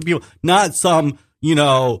servants of the people, not some,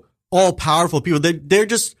 all powerful people. They're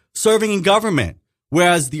just serving in government.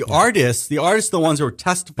 Whereas the artists are the ones who are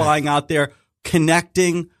testifying out there,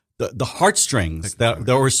 connecting the heartstrings that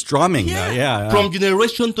were strumming. From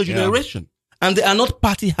generation to generation. And they are not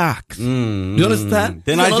party hacks. You understand?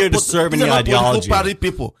 They're not here to serve any ideology. They're not party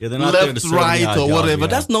people. They're not left, there to serve right, any or whatever. Yeah.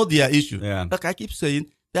 That's not their issue. Yeah. Like I keep saying,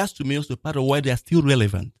 that's to me also part of why they are still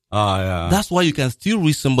relevant. Yeah. That's why you can still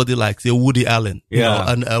read somebody like, say, Woody Allen.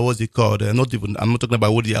 And what's it called? I'm not talking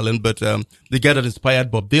about Woody Allen, but the guy that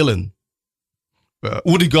inspired Bob Dylan.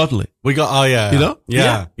 Woody Guthrie.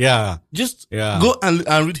 Yeah. Just go and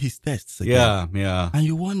read his texts again. Yeah. And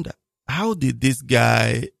you wonder, how did this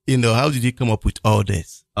guy, how did he come up with all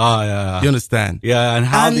this? Yeah. You understand? Yeah, and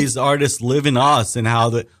how these artists live in us, and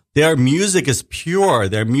how their music is pure.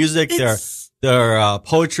 Their music, their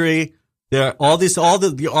poetry, the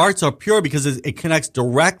arts are pure because it connects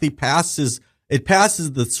directly, passes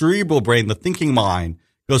the cerebral brain, the thinking mind.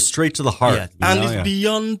 Goes straight to the heart. Yes. And it's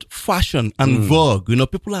beyond fashion and vogue.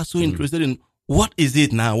 People are so interested in what is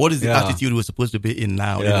it now? What is the attitude we're supposed to be in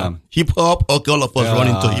now? Hip hop, okay, all of us run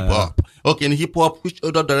into hip hop. Okay, in hip hop, which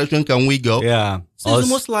other direction can we go? Yeah. So it's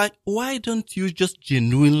almost like, why don't you just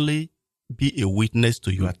genuinely be a witness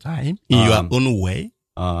to your time in your own way?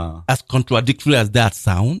 As contradictory as that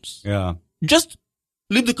sounds. Yeah. Just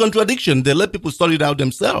leave the contradiction. They let people sort it out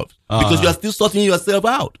themselves because you are still sorting yourself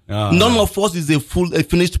out. None of us is a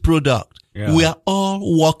finished product. Yeah. We are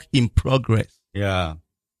all work in progress. Yeah.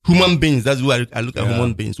 Human beings. That's why I look at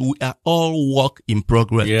human beings. We are all work in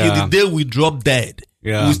progress. Yeah. Till the day we drop dead,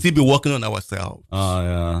 we'll still be working on ourselves.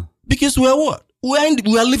 Because we are what? We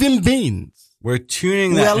are living beings. We're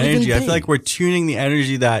tuning that energy. I feel like we're tuning the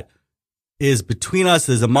energy that is between us,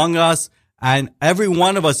 is among us, and every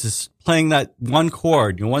one of us is playing that one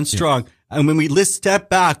chord, one strong. Yes. And when we step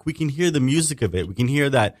back, we can hear the music of it. We can hear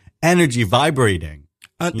that energy vibrating.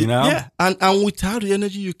 And without the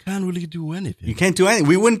energy, you can't really do anything. You can't do anything.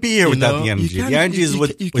 We wouldn't be here without the energy. The energy is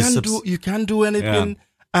what you can't do anything. Yeah.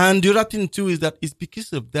 And the other thing too is that it's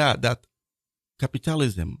because of that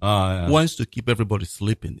capitalism wants to keep everybody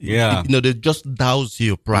sleeping. Yeah. They just douse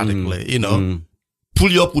you practically, pull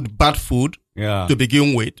you up with bad food to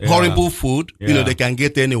begin with, horrible food, they can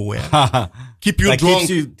get anywhere. Keep you drunk,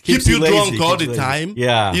 keep you drunk all the time,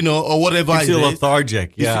 or whatever. Keeps you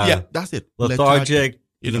lethargic. Yeah, that's it. Lethargic,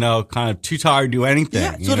 kind of too tired to do anything.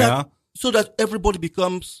 Yeah, so that everybody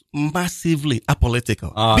becomes massively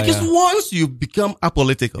apolitical. Because once you become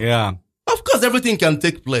apolitical, of course everything can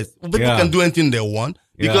take place. People can do anything they want.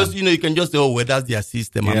 Because, you can just say, oh, well, that's their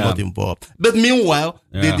system. I'm not involved. But meanwhile,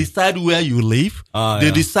 they decide where you live.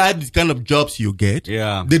 They decide the kind of jobs you get.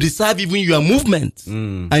 They decide even your movements.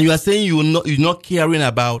 And you are saying you're not caring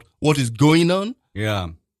about what is going on.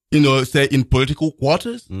 Say in political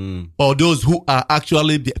quarters. Or those who are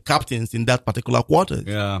actually the captains in that particular quarters.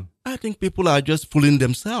 I think people are just fooling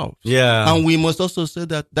themselves. And we must also say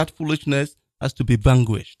that foolishness has to be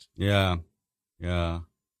vanquished. Amen.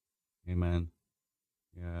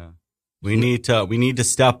 Yeah. We need to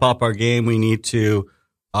step up our game. We need to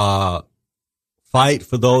fight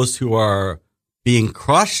for those who are being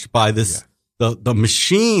crushed by this the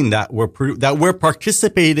machine that we're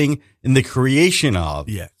participating in the creation of.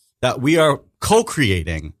 That we are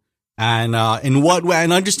co-creating. And in what way,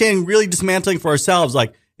 and understanding, really dismantling for ourselves,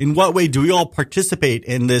 like in what way do we all participate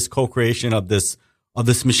in this co-creation of this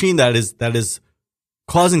machine that is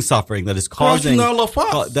causing suffering, that is causing all of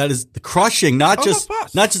us. That is the crushing, not just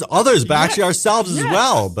others, but actually ourselves as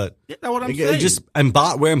well. But that's what I'm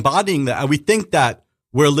saying. We're embodying that. We think that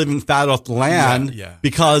we're living fat off the land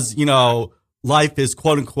because life is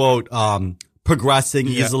quote unquote progressing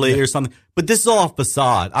easily or something. But this is all a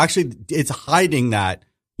facade. Actually, it's hiding that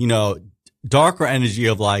darker energy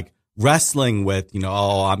of like wrestling with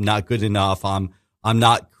oh, I'm not good enough. I'm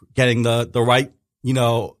not getting the right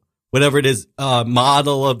whatever it is,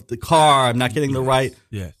 model of the car. I'm not getting the right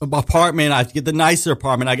apartment. I have to get the nicer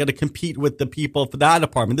apartment. I got to compete with the people for that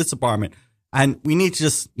apartment, this apartment. And we need to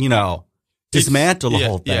just, dismantle the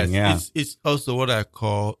whole thing. It's also what I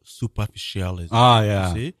call superficialism.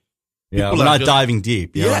 See? Yeah, we're not diving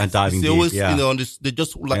deep. We're not diving deep. Always, they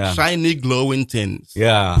just like shiny, glowing things.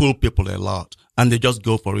 Pull people a lot. And they just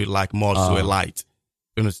go for it like moths to a light.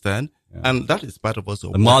 You understand? And that is part of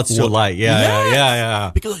also. The moths to light.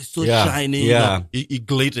 Yeah. Because it's so shiny. It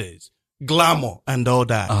glitters. Glamour and all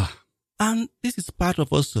that. And this is part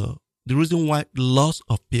of also the reason why lots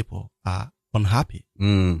of people are unhappy.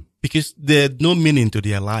 Because there's no meaning to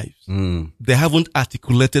their lives. They haven't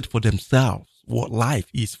articulated for themselves what life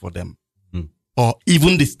is for them. Or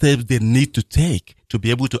even the steps they need to take to be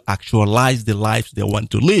able to actualize the lives they want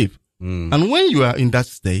to live. And when you are in that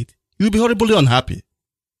state, you'll be horribly unhappy.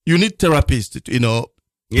 You need therapists,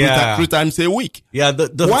 3 times a week. Yeah,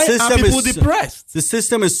 the why system are people depressed? The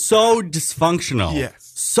system is so dysfunctional.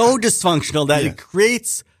 Yes. So dysfunctional that it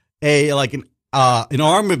creates an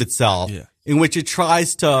arm of itself in which it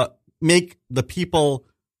tries to make the people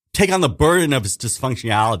take on the burden of its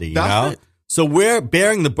dysfunctionality, That's it. So we're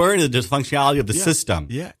bearing the burden of the dysfunctionality of the system.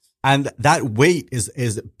 Yes. And that weight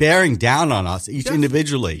is bearing down on us each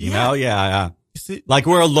individually, you know? Yeah. Like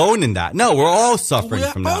we're alone in that. No, we're all suffering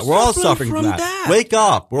from that. We're all suffering from that. Wake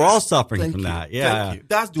up. We're all suffering from that. Yeah. Thank you.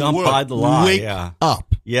 That's the Don't word. buy the lie. Wake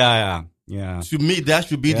up. Yeah. To me, that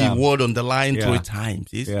should be the word on the line 3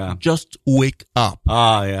 times. Just wake up.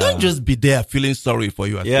 Don't just be there feeling sorry for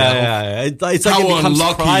yourself. It's like how it becomes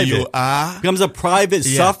unlucky private. you are. It becomes a private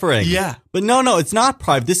suffering. Yeah. But no, it's not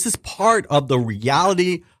private. This is part of the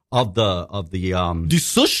reality of the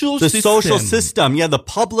social system. Yeah, the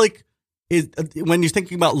public is when you're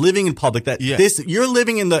thinking about living in public. You're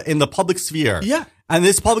living in the public sphere. Yeah. And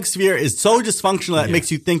this public sphere is so dysfunctional that it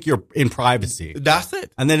makes you think you're in privacy. That's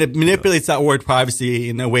it. And then it manipulates that word privacy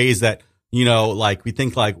in the ways that, like we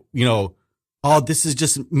think like, oh, this is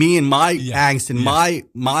just me and my angst and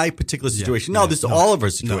my particular situation. No, this is all of our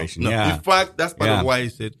situation. No. Yeah. In fact, that's part of why I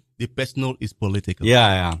said the personal is political.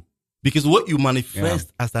 Yeah. Because what you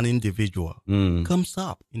manifest as an individual comes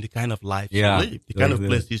up in the kind of life you live, the kind of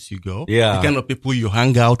places you go, the kind of people you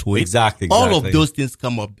hang out with. Exactly. All of those things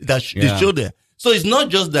come up. They show there. So it's not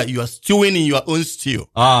just that you are stewing in your own stew.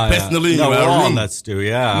 Personally, no, you we're are all room. in that stew.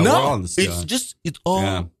 Yeah. No, we're all in the stew. it's just, it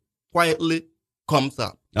all quietly comes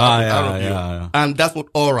up. Yeah. And that's what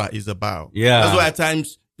aura is about. Yeah. That's why at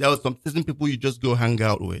times there are some certain people you just go hang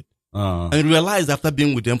out with. And realize after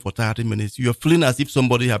being with them for 30 minutes, you're feeling as if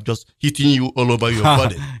somebody have just hitting you all over your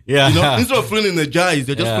body. Yeah. You know, instead of feeling energized,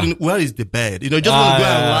 they're just feeling, where is the bed? You know, just want to go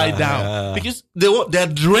and lie down because they're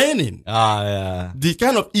draining. The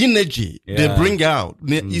kind of energy they bring out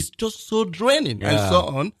is just so draining and so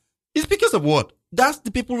on. It's because of what? That's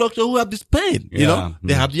the people also who have this pain. You know,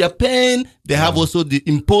 they have their pain. They have also the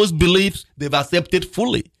imposed beliefs they've accepted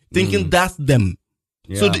fully, thinking that's them.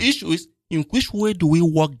 So the issue is, in which way do we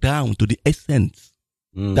walk down to the essence?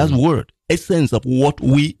 That's the word, essence of what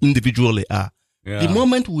we individually are. The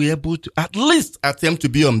moment we're able to at least attempt to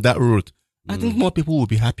be on that route, I think more people will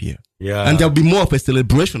be happier. And there'll be more of a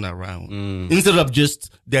celebration around. Instead of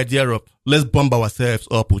just the idea of, let's bomb ourselves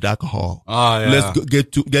up with alcohol.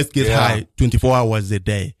 Let's get high 24 hours a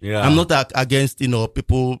day. I'm not against,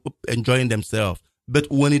 people enjoying themselves. But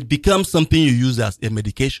when it becomes something you use as a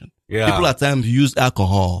medication, people at times use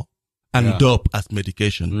alcohol and dope as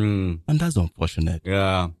medication. And that's unfortunate.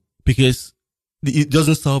 Because it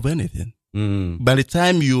doesn't solve anything. By the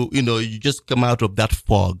time you just come out of that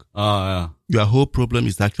fog, your whole problem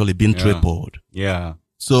is actually being tripled.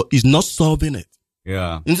 So it's not solving it.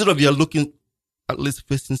 Instead of you're looking, at least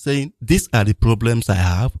facing, saying, these are the problems I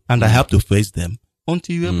have and I have to face them.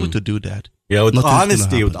 Until you're able to do that. With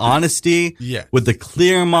honesty, with a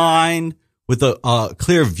clear mind, with a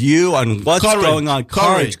clear view on what's going on.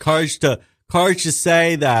 Courage to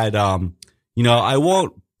say that, I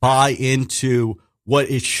won't buy into what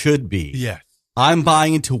it should be. I'm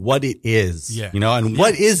buying into what it is,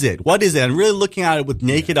 what is it? What is it? And really looking at it with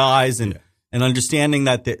naked eyes and understanding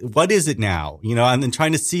that what is it now, and then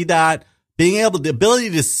trying to see that, the ability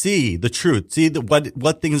to see the truth, see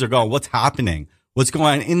what things are going, what's happening, what's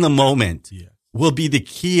going on in the moment will be the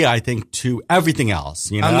key, I think, to everything else,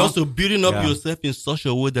 And also building up yourself in such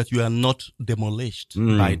a way that you are not demolished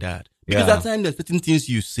by that. Because at times there's certain things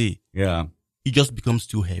you see. It just becomes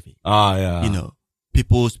too heavy.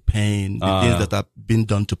 People's pain, the things that have been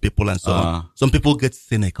done to people and so on. Some people get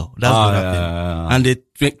cynical. That's what happens. And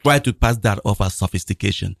they try to pass that off as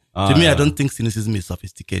sophistication. To me, I don't think cynicism is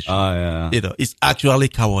sophistication. It's actually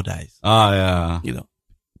cowardice. Lots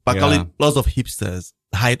of hipsters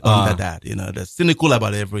hide under that. They're cynical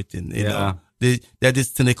about everything. They're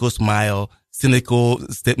this cynical smile, cynical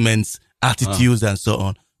statements, attitudes, and so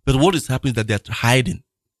on. But what is happening is that they're hiding.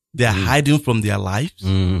 They're hiding from their lives.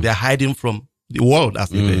 They're hiding from the world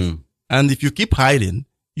as it is. And if you keep hiding,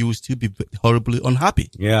 you will still be horribly unhappy.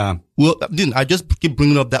 Well, I just keep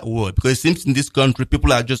bringing up that word because it seems in this country,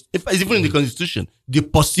 people are just, even in the Constitution, the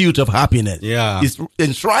pursuit of happiness is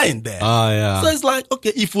enshrined there. So it's like,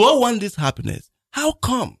 okay, if we all want this happiness, how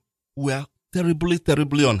come we are terribly,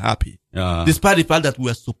 terribly unhappy? Despite the fact that we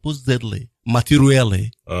are supposedly,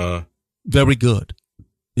 materially, very good.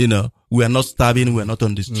 We are not starving, we are not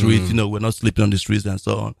on the streets, we're not sleeping on the streets and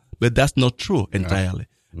so on. But that's not true entirely.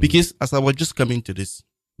 Because as I was just coming to this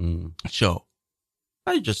show,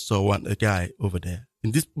 I just saw a guy over there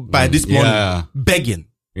this morning begging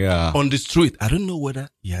on the street. I don't know whether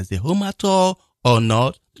he has a home at all or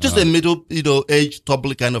not. Just a middle, age,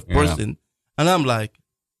 tubby kind of person. And I'm like,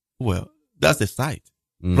 well, that's a sight.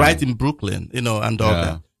 Right in Brooklyn, and all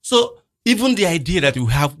that. So even the idea that you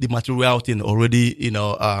have the materiality already,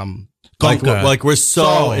 like we're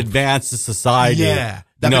so advanced as society.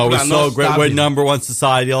 We're so great. We're number one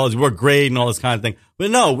society. We're great and all this kind of thing.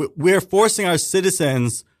 But no, we're forcing our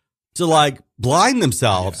citizens to blind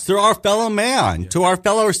themselves to our fellow man, to our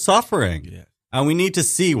fellow suffering. And we need to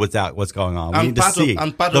see what's going on. We need to see.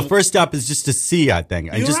 The first step is just to see, I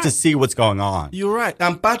think, and just to see what's going on. You're right.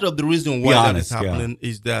 And part of the reason why that is happening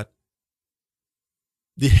is that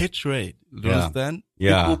the hatred. Do you understand?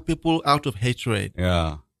 People out of hatred.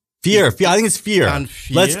 Fear. I think it's fear. And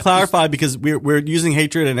fear. Let's clarify because we're using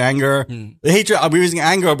hatred and anger. Hatred, we're using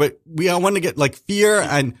anger, but we want to get fear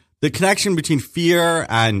and the connection between fear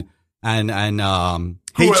and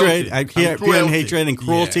hatred and fear and hatred and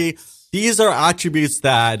cruelty. These are attributes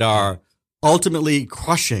that are ultimately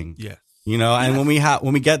crushing. And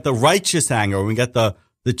when we get the righteous anger, when we get the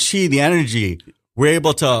chi, the energy, we're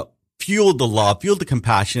able to fuel the love, fuel the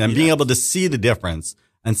compassion, and being able to see the difference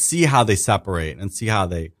and see how they separate and see how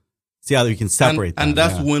we can separate them. And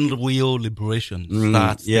that's when real liberation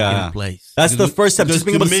starts taking place. That's the first step, just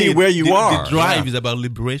being able to see where you are. The drive is about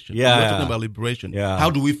liberation. We're talking about liberation. How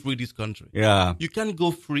do we free this country? You can't go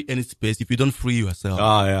free any space if you don't free yourself.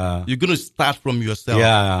 You're going to start from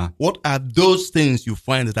yourself. What are those things you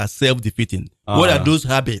find that are self-defeating? What are those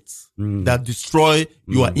habits that destroy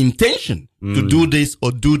your intention to do this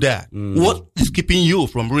or do that? What is keeping you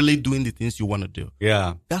from really doing the things you want to do?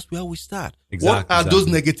 That's where we start. Exactly. What are those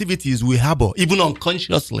negativities we harbor, even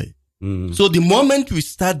unconsciously? So the moment we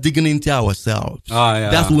start digging into ourselves,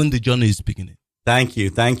 that's when the journey is beginning. Thank you.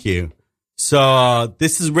 So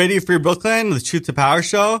this is Radio Free Brooklyn, the Truth to Power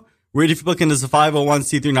show. Radio Free Brooklyn is a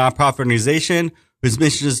 501c3 nonprofit organization whose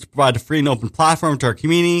mission is to provide a free and open platform to our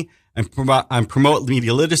community and promote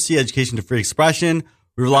media literacy, education, to free expression.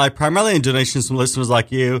 We rely primarily on donations from listeners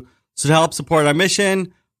like you. So to help support our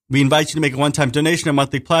mission, we invite you to make a one-time donation or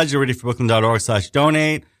monthly pledge at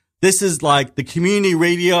readyforbrooklyn.org/donate. This is like the community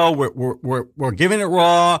radio. We're giving it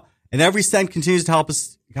raw, and every cent continues to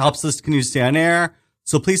helps us continue to stay on air.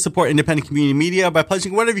 So please support independent community media by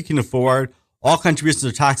pledging whatever you can afford. All contributions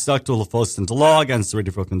are tax deductible if posted into law against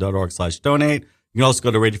readyforbrooklyn.org/donate. You can also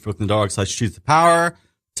go to readyforbrooklyn.org/truth to power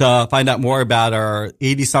to find out more about our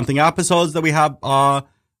 80-something episodes that we have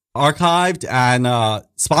archived and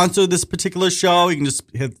sponsor this particular show. You can just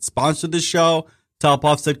hit sponsor this show to help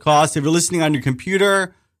offset costs. If you're listening on your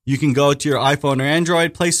computer, you can go to your iPhone or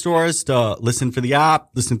Android Play stores to listen through the app,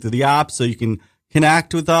 so you can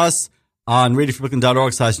connect with us on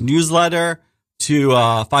readyforbrooklyn.org/newsletter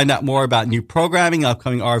to find out more about new programming,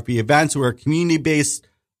 upcoming RFB events. We're a community-based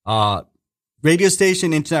radio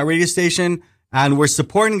station, internet radio station, and we're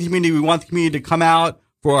supporting the community. We want the community to come out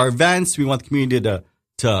for our events. We want the community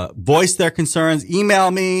to voice their concerns. Email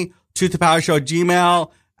me, truthtopowershow@gmail.com.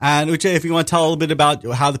 And Uche, if you want to tell a little bit about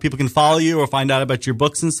how the people can follow you or find out about your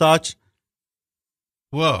books and such.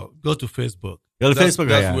 Well, go to Facebook. Facebook.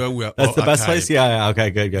 That's where we are. That's the best place. Yeah. Okay.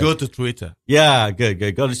 Good. Go to Twitter. Yeah.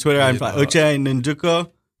 Good. Go to Twitter. I'm Uche Nduka,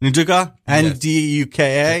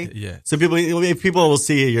 Nduka. Yeah. So people will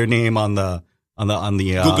see your name on the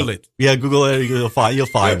Google it. Yeah, Google it. You'll find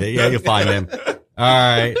it. Yeah, you'll find him. All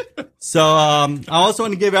right. So I also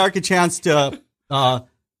want to give Eric a chance to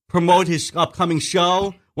promote his upcoming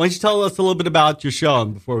show. Why don't you tell us a little bit about your show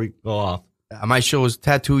before we go off? My show is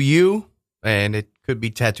Tattoo U, and it could be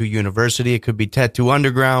Tattoo University. It could be Tattoo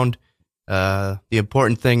Underground. The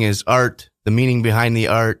important thing is art, the meaning behind the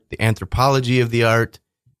art, the anthropology of the art.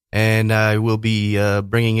 And I will be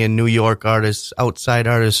bringing in New York artists, outside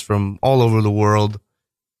artists from all over the world.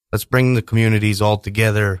 Let's bring the communities all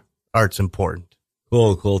together. Art's important.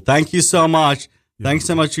 Cool. Thank you so much. Thanks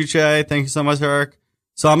so much, Uche. Thank you so much, Eric.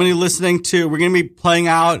 So we're going to be playing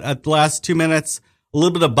out at the last 2 minutes a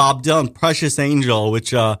little bit of Bob Dylan, Precious Angel,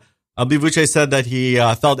 which I believe Uche said that he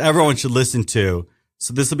felt everyone should listen to.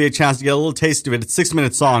 So this will be a chance to get a little taste of it. It's a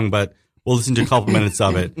 6-minute song, but we'll listen to a couple minutes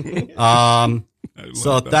of it.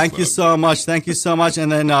 So thank you so much.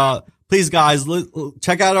 And then please, guys,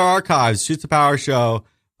 check out our archives, Truth to Power Show,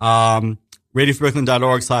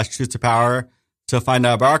 readyforbrooklyn.org/truth to power to find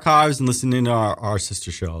out our archives and listen to our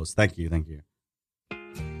sister shows. Thank you.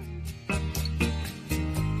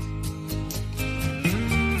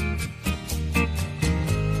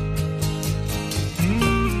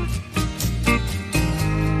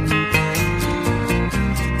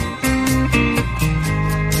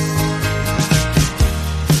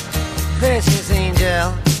 Precious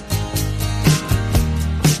angel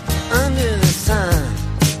under the sun,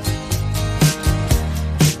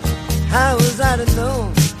 how was I to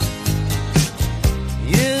know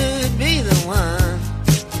you'd be the one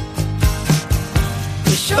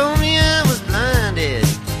to show me I was blinded,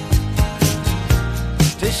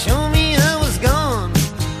 to show me I was gone?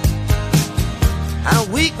 How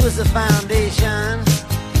weak was the foundation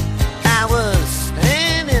I was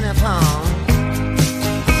standing upon?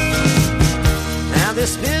 The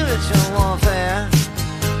spiritual warfare,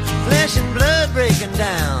 flesh and blood breaking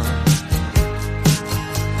down.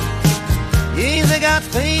 You either got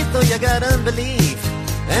faith or you got unbelief,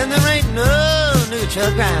 and there ain't no neutral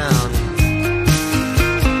ground.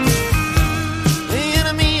 The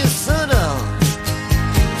enemy is subtle,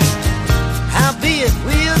 howbeit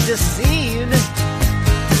we'll deceive.